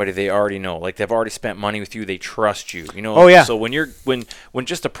somebody they already know. Like they've already spent money with you, they trust you. You know. Oh yeah. So when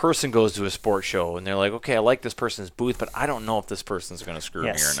just a person goes to a sports show and they're like, okay, I like this person's booth, but I don't know if this person's going to screw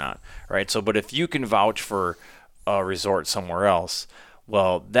me or not, right? So, but if you can vouch for a resort somewhere else,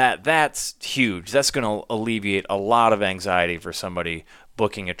 well, that's huge. That's going to alleviate a lot of anxiety for somebody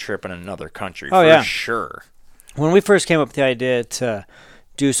booking a trip in another country. For sure. When we first came up with the idea to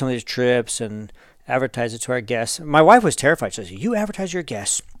do some of these trips and advertise it to our guests, my wife was terrified. She says, you advertise your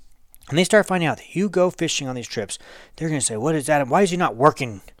guests, and they start finding out that you go fishing on these trips. They're going to say, what is that? Why is he not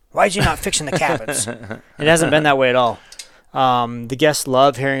working? Why is he not fixing the cabins? It hasn't been that way at all. The guests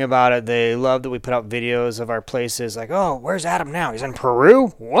love hearing about it. They love that we put out videos of our places. Like, oh, where's Adam now? He's in Peru?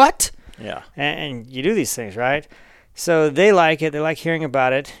 What? Yeah. And you do these things, right? So they like it. They like hearing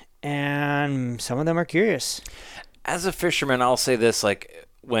about it. And some of them are curious. As a fisherman, I'll say this, like,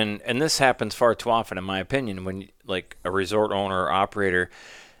 and this happens far too often, in my opinion, when like a resort owner or operator,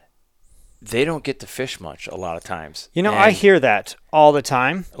 they don't get to fish much a lot of times. You know, I hear that all the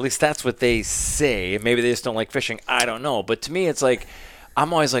time. At least that's what they say. Maybe they just don't like fishing. I don't know. But to me, it's like,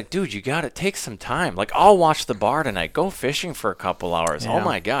 I'm always like, dude, you got to take some time. Like, I'll watch the bar tonight. Go fishing for a couple hours. Yeah. Oh,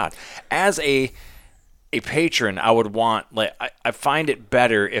 my God. As a patron, I would want, like, I find it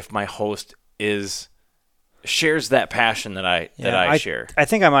better if my host shares that passion that I share. I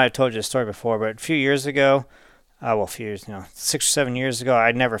think I might have told you a story before, but a few years ago, 6 or 7 years ago,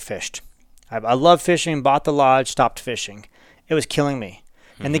 I'd never fished. I loved fishing, bought the lodge, stopped fishing. It was killing me.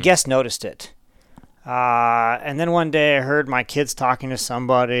 And the guests noticed it. And then one day I heard my kids talking to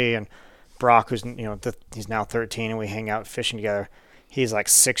somebody, and Brock, who's he's now 13, and we hang out fishing together. He's like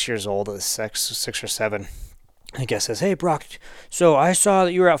 6 years old, 6 or 7. And the guest says, hey, Brock, so I saw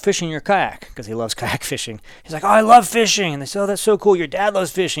that you were out fishing your kayak, because he loves kayak fishing. He's like, oh, I love fishing. And they say, oh, that's so cool. Your dad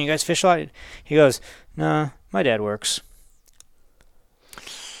loves fishing. You guys fish a lot? He goes, no, my dad works.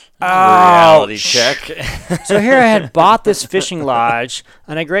 Reality check. So here I had bought this fishing lodge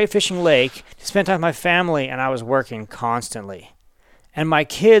on a great fishing lake to spend time with my family, and I was working constantly. And my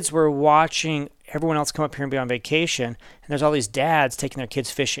kids were watching everyone else come up here and be on vacation, and there's all these dads taking their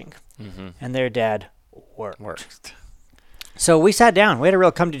kids fishing, and their dad worked. So we sat down. We had a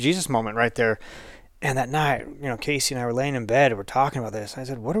real come to Jesus moment right there. And that night, Casey and I were laying in bed and we're talking about this. I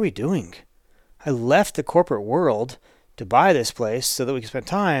said, what are we doing? I left the corporate world to buy this place so that we could spend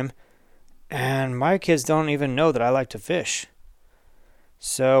time, and my kids don't even know that I like to fish.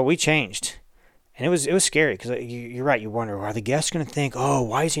 So we changed. And it was scary because you're right. You wonder, are the guests going to think, oh,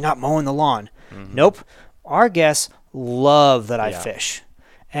 why is he not mowing the lawn? Nope. Our guests love that I fish.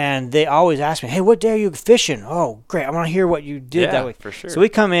 And they always ask me, hey, what day are you fishing? Oh, great. I want to hear what you did that week. For sure. So we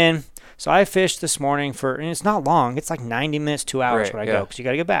come in. So I fished this morning and it's not long. It's like 90 minutes, 2 hours when I go, because you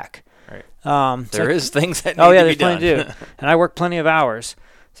got to get back. Right. There is things that need to be done. There's plenty to do. And I work plenty of hours.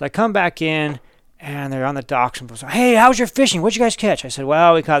 So I come back in, and they're on the docks. And people say, hey, how's your fishing? What'd you guys catch? I said,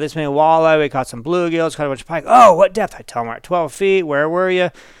 well, we caught this many walleye. We caught some bluegills, caught a bunch of pike. Oh, what depth? I tell them, we're at 12 feet. Where were you?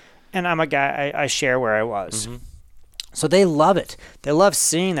 And I'm a guy, I share where I was. So they love it. They love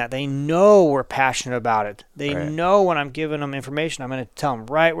seeing that. They know we're passionate about it. They know when I'm giving them information, I'm going to tell them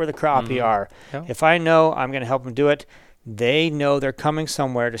right where the crappie are. Yep. If I know I'm going to help them do it, they know they're coming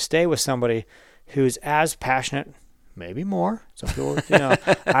somewhere to stay with somebody who's as passionate, maybe more. Some people,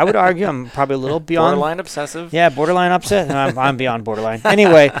 I would argue I'm probably a little beyond. Borderline obsessive? Yeah, borderline upset. I'm beyond borderline.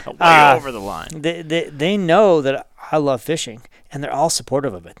 Anyway. Way over the line. They know that I love fishing, and they're all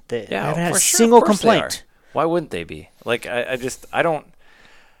supportive of it. I haven't had a single complaint. Why wouldn't they be? Like, I don't.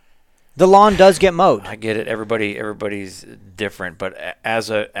 The lawn does get mowed. I get it. Everybody's different, but as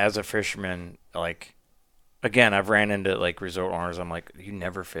a fisherman, like, again, I've ran into like resort owners. I'm like, you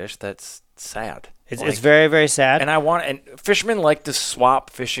never fish? That's sad. It's very, very sad. And fishermen like to swap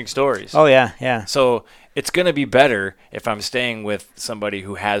fishing stories. Oh yeah. So it's gonna be better if I'm staying with somebody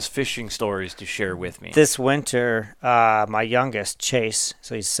who has fishing stories to share with me. This winter, my youngest, Chase,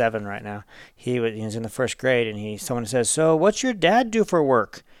 so he's 7 right now. He was in the first grade, and someone says, "So what's your dad do for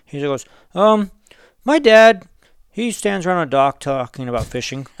work?" He goes, my dad, he stands around a dock talking about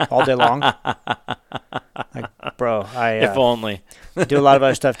fishing all day long. Like, bro, if only. do a lot of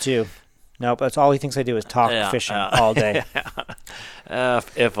other stuff too. Nope, that's all he thinks I do is talk fishing all day.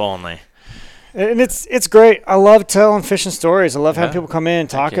 If only. And it's great. I love telling fishing stories. I love having people come in and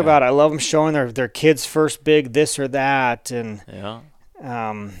talk about it. I love them showing their kids' first big this or that. And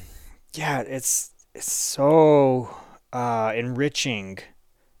it's so enriching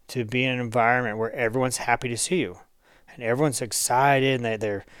to be in an environment where everyone's happy to see you and everyone's excited, and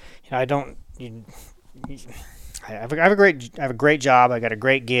they're I have a great job. I got a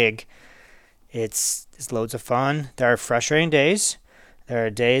great gig. It's loads of fun. There are frustrating days. There are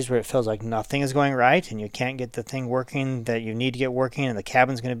days where it feels like nothing is going right and you can't get the thing working that you need to get working, and the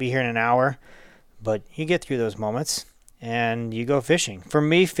cabin's going to be here in an hour. But you get through those moments and you go fishing. For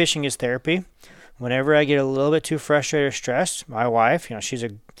me, fishing is therapy. Whenever I get a little bit too frustrated or stressed, my wife, she's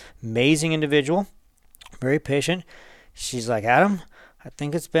an amazing individual, very patient. She's like, Adam, I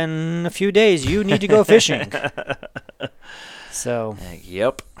think it's been a few days. You need to go fishing. So,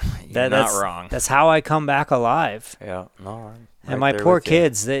 yep, that's not wrong. That's how I come back alive. Yeah, no. And my poor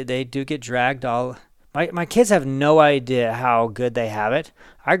kids, they do get dragged all. My kids have no idea how good they have it.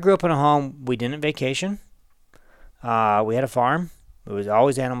 I grew up in a home, we didn't vacation. We had a farm. It was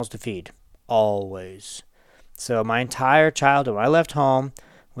always animals to feed. Always. So my entire childhood, when I left home,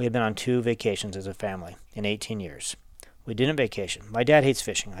 we had been on 2 vacations as a family in 18 years. We didn't vacation. My dad hates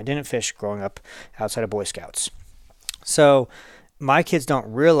fishing. I didn't fish growing up outside of Boy Scouts. So my kids don't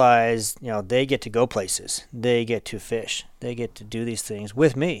realize, they get to go places. They get to fish. They get to do these things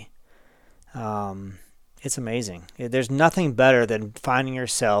with me. It's amazing. There's nothing better than finding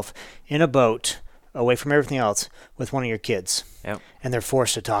yourself in a boat away from everything else with one of your kids. Yep. And they're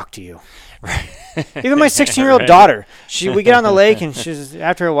forced to talk to you. Right. Even my 16-year-old daughter, we get on the lake, and she's,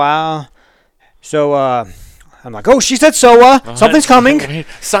 after a while, so I'm like, oh, she said so, something's coming.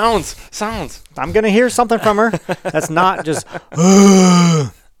 Sounds. I'm going to hear something from her. That's not just,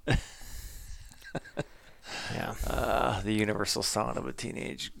 yeah. The universal sound of a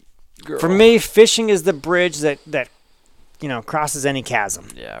teenage girl. For me, fishing is the bridge that crosses any chasm.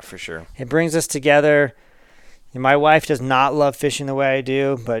 Yeah, for sure. It brings us together. And my wife does not love fishing the way I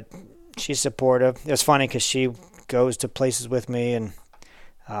do, but she's supportive. It was funny because she goes to places with me and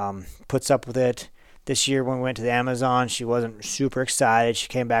puts up with it. This year when we went to the Amazon, she wasn't super excited. She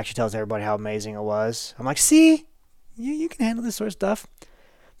came back. She tells everybody how amazing it was. I'm like, see, you can handle this sort of stuff.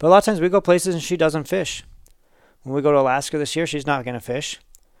 But a lot of times we go places and she doesn't fish. When we go to Alaska this year, she's not going to fish.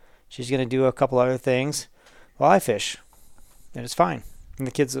 She's going to do a couple other things while I fish. And it's fine. And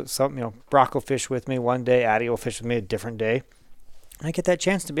the kids, Brock will fish with me one day. Addie will fish with me a different day. And I get that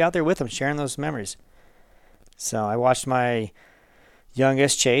chance to be out there with them, sharing those memories. So I watched my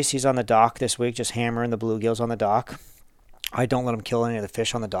youngest, Chase. He's on the dock this week, just hammering the bluegills on the dock. I don't let him kill any of the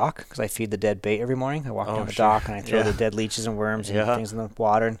fish on the dock because I feed the dead bait every morning. I walk down the dock and I throw the dead leeches and worms and things in the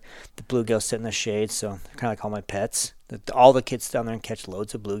water. And the bluegills sit in the shade, so they're kind of like all my pets. All the kids down there and catch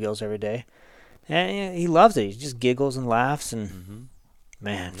loads of bluegills every day. And he loves it. He just giggles and laughs. And,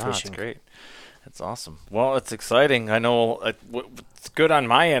 man, fishing. It's great. It's awesome. Well, it's exciting. I know what's good on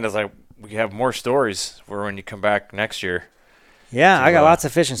my end is we have more stories for when you come back next year. Yeah, I got lots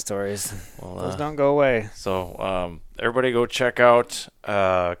of fishing stories. Well, those don't go away. So everybody go check out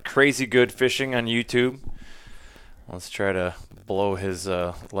Crazy Good Fishing on YouTube. Let's try to blow his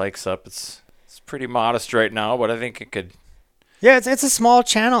likes up. It's pretty modest right now, but I think it could. Yeah, it's a small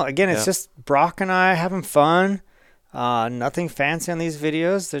channel. Again, it's just Brock and I having fun. Nothing fancy on these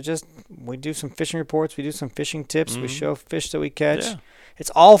videos. They're just, we do some fishing reports. We do some fishing tips. We show fish that we catch. Yeah. It's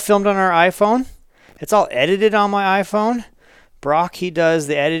all filmed on our iPhone. It's all edited on my iPhone. Brock, he does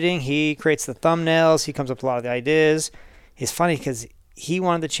the editing. He creates the thumbnails. He comes up with a lot of the ideas. It's funny because he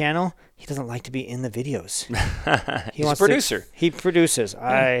wanted the channel. He doesn't like to be in the videos. He's a producer. He produces. So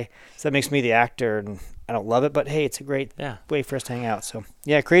that makes me the actor, and I don't love it, but hey, it's a great way for us to hang out. So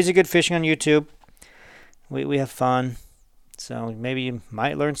yeah, Crazy Good Fishing on YouTube. We have fun. So maybe you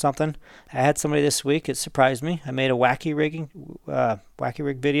might learn something. I had somebody this week. It surprised me. I made a wacky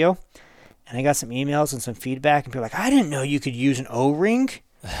rig video. And I got some emails and some feedback, and people were like, I didn't know you could use an O-ring.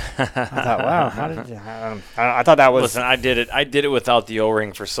 I thought, wow, how did you? I thought that was. Listen, I did it without the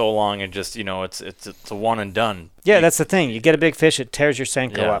O-ring for so long, and just it's a one and done. Yeah, that's the thing. You get a big fish, it tears your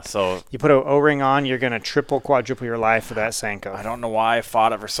Senko up. So you put an O-ring on, you're gonna triple, quadruple your life for that Senko. I don't know why I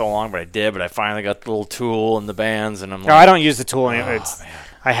fought it for so long, but I did. But I finally got the little tool and the bands, and I'm like, No, I don't use the tool anymore. man.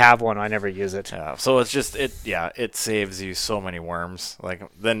 I have one. I never use it. Yeah, so it's just it saves you so many worms. Like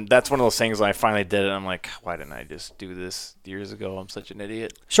then that's one of those things when I finally did it, I'm like, why didn't I just do this years ago? I'm such an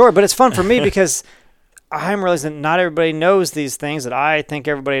idiot. Sure, but it's fun for me because I'm realizing that not everybody knows these things that I think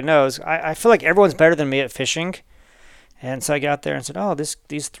everybody knows. I feel like everyone's better than me at fishing. And so I got there and said, oh, these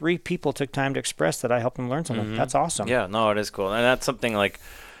 3 people took time to express that I helped them learn something. Mm-hmm. That's awesome. Yeah, no, it is cool. And that's something like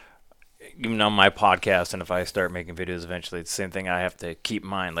even on my podcast, and if I start making videos eventually, it's the same thing I have to keep in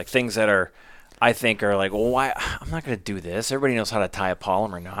mind. Like things that I think are like, well, why? I'm not going to do this. Everybody knows how to tie a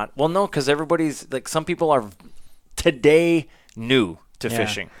polymer knot. Well, no, because everybody's like, some people are today new to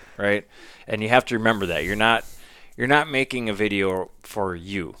fishing, right? And you have to remember that you're not making a video for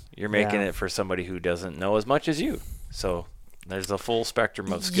you. You're making it for somebody who doesn't know as much as you. So there's a full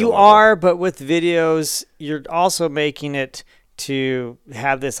spectrum of skill. You are, but with videos, you're also making it to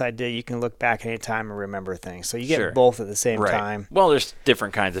have this idea you can look back anytime and remember things. So you get both at the same time. Well, there's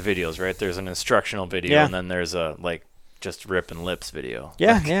different kinds of videos, right? There's an instructional video, Yeah. and then there's a like just rip and lips video.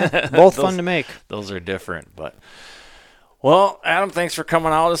 Yeah. Both fun to make. Those are different, but well, Adam, thanks for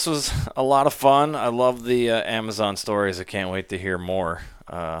coming out. This was a lot of fun. I love the Amazon stories. I can't wait to hear more.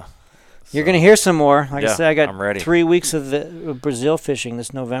 You're going to hear some more. Like I Yeah, said, I got I'm ready. 3 weeks of the Brazil fishing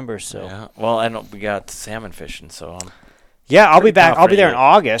this November. So Yeah. Well, and we got salmon fishing, so I'll be back. I'll be confident there in you'll-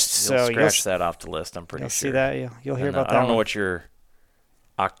 August. you'll So scratch that off the list. I'm pretty you'll sure. see that. You'll hear And, about that. I don't know one. what your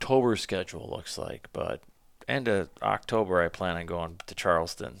October schedule looks like, but end of October I plan on going to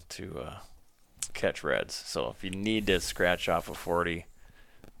Charleston to catch reds. So if you need to scratch off a 40,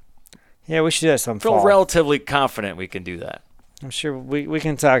 Yeah, we should do that some feel fall. relatively confident we can do that. I'm sure we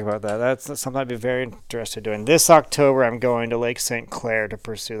can talk about that. That's something I'd be very interested in doing. This October, I'm going to Lake St. Clair to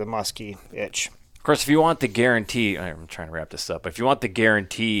pursue the muskie itch. Of course, if you want the guarantee, I'm trying to wrap this up. If you want the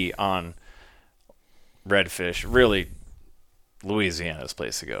guarantee on redfish, really, Louisiana's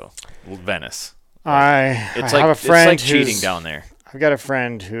place to go. Venice. I It's have like a friend it's like cheating who's- down there. I've got a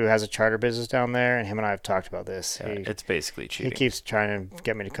friend who has a charter business down there, and him and I have talked about this. Yeah, it's basically He cheating. keeps trying to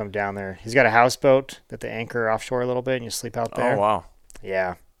get me to come down there. He's got a houseboat that they anchor offshore a little bit, and you sleep out there. Oh wow,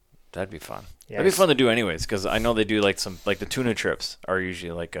 Yeah. that'd be fun. Yeah, That'd be fun to do anyways, because I know they do like some like the tuna trips are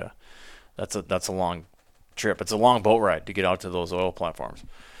usually like that's a long trip. It's a long boat ride to get out to those oil platforms.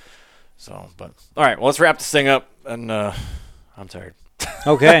 So, but all right, well let's wrap this thing up, and I'm tired.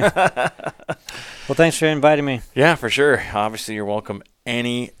 Okay. Well, thanks for inviting me. Yeah, for sure. Obviously, you're welcome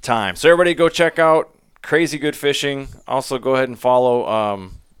anytime. So everybody go check out Crazy Good Fishing. Also, go ahead and follow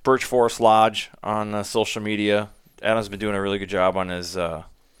Birch Forest Lodge on social media. Adam's been doing a really good job on his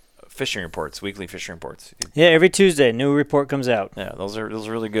fishing reports, weekly fishing reports. Yeah, every Tuesday, new report comes out. Yeah, those are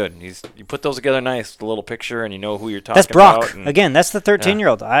really good. You put those together nice, the little picture, and you know who you're talking That's Brock. about. and- Again, that's the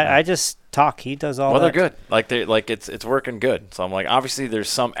 13-year-old. I just talk. He does all Well, that. they're good. Like it's working good. So I'm like, obviously, there's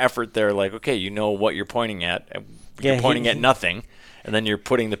some effort there. Like, okay, you know what you're pointing at. And Yeah, you're pointing at nothing, and then you're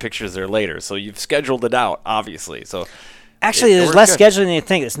putting the pictures there later. So you've scheduled it out, obviously. So Actually, it there's works less good. scheduling than you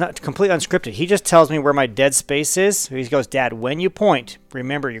think. It's not completely unscripted. He just tells me where my dead space is. He goes, Dad, when you point,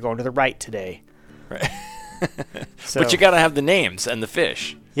 remember you're going to the right today. Right. So, But you got to have the names and the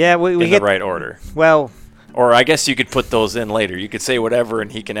fish yeah, we in get the right order. Well, Or I guess you could put those in later. You could say whatever,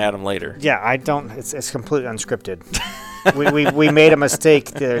 and he can add them later. yeah, I don't. It's completely unscripted. we made a mistake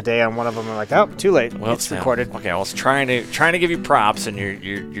the other day on one of them. I'm like, oh, too late. It's yeah. recorded. Okay, I was trying to give you props, and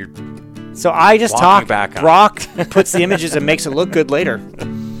you're So I just Walking talk. back on Brock puts the images and makes it look good later.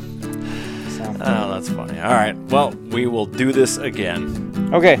 So, oh, that's funny. All right, well, we will do this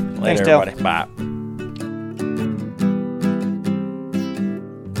again. okay, Later, thanks, Dale. everybody. Bye.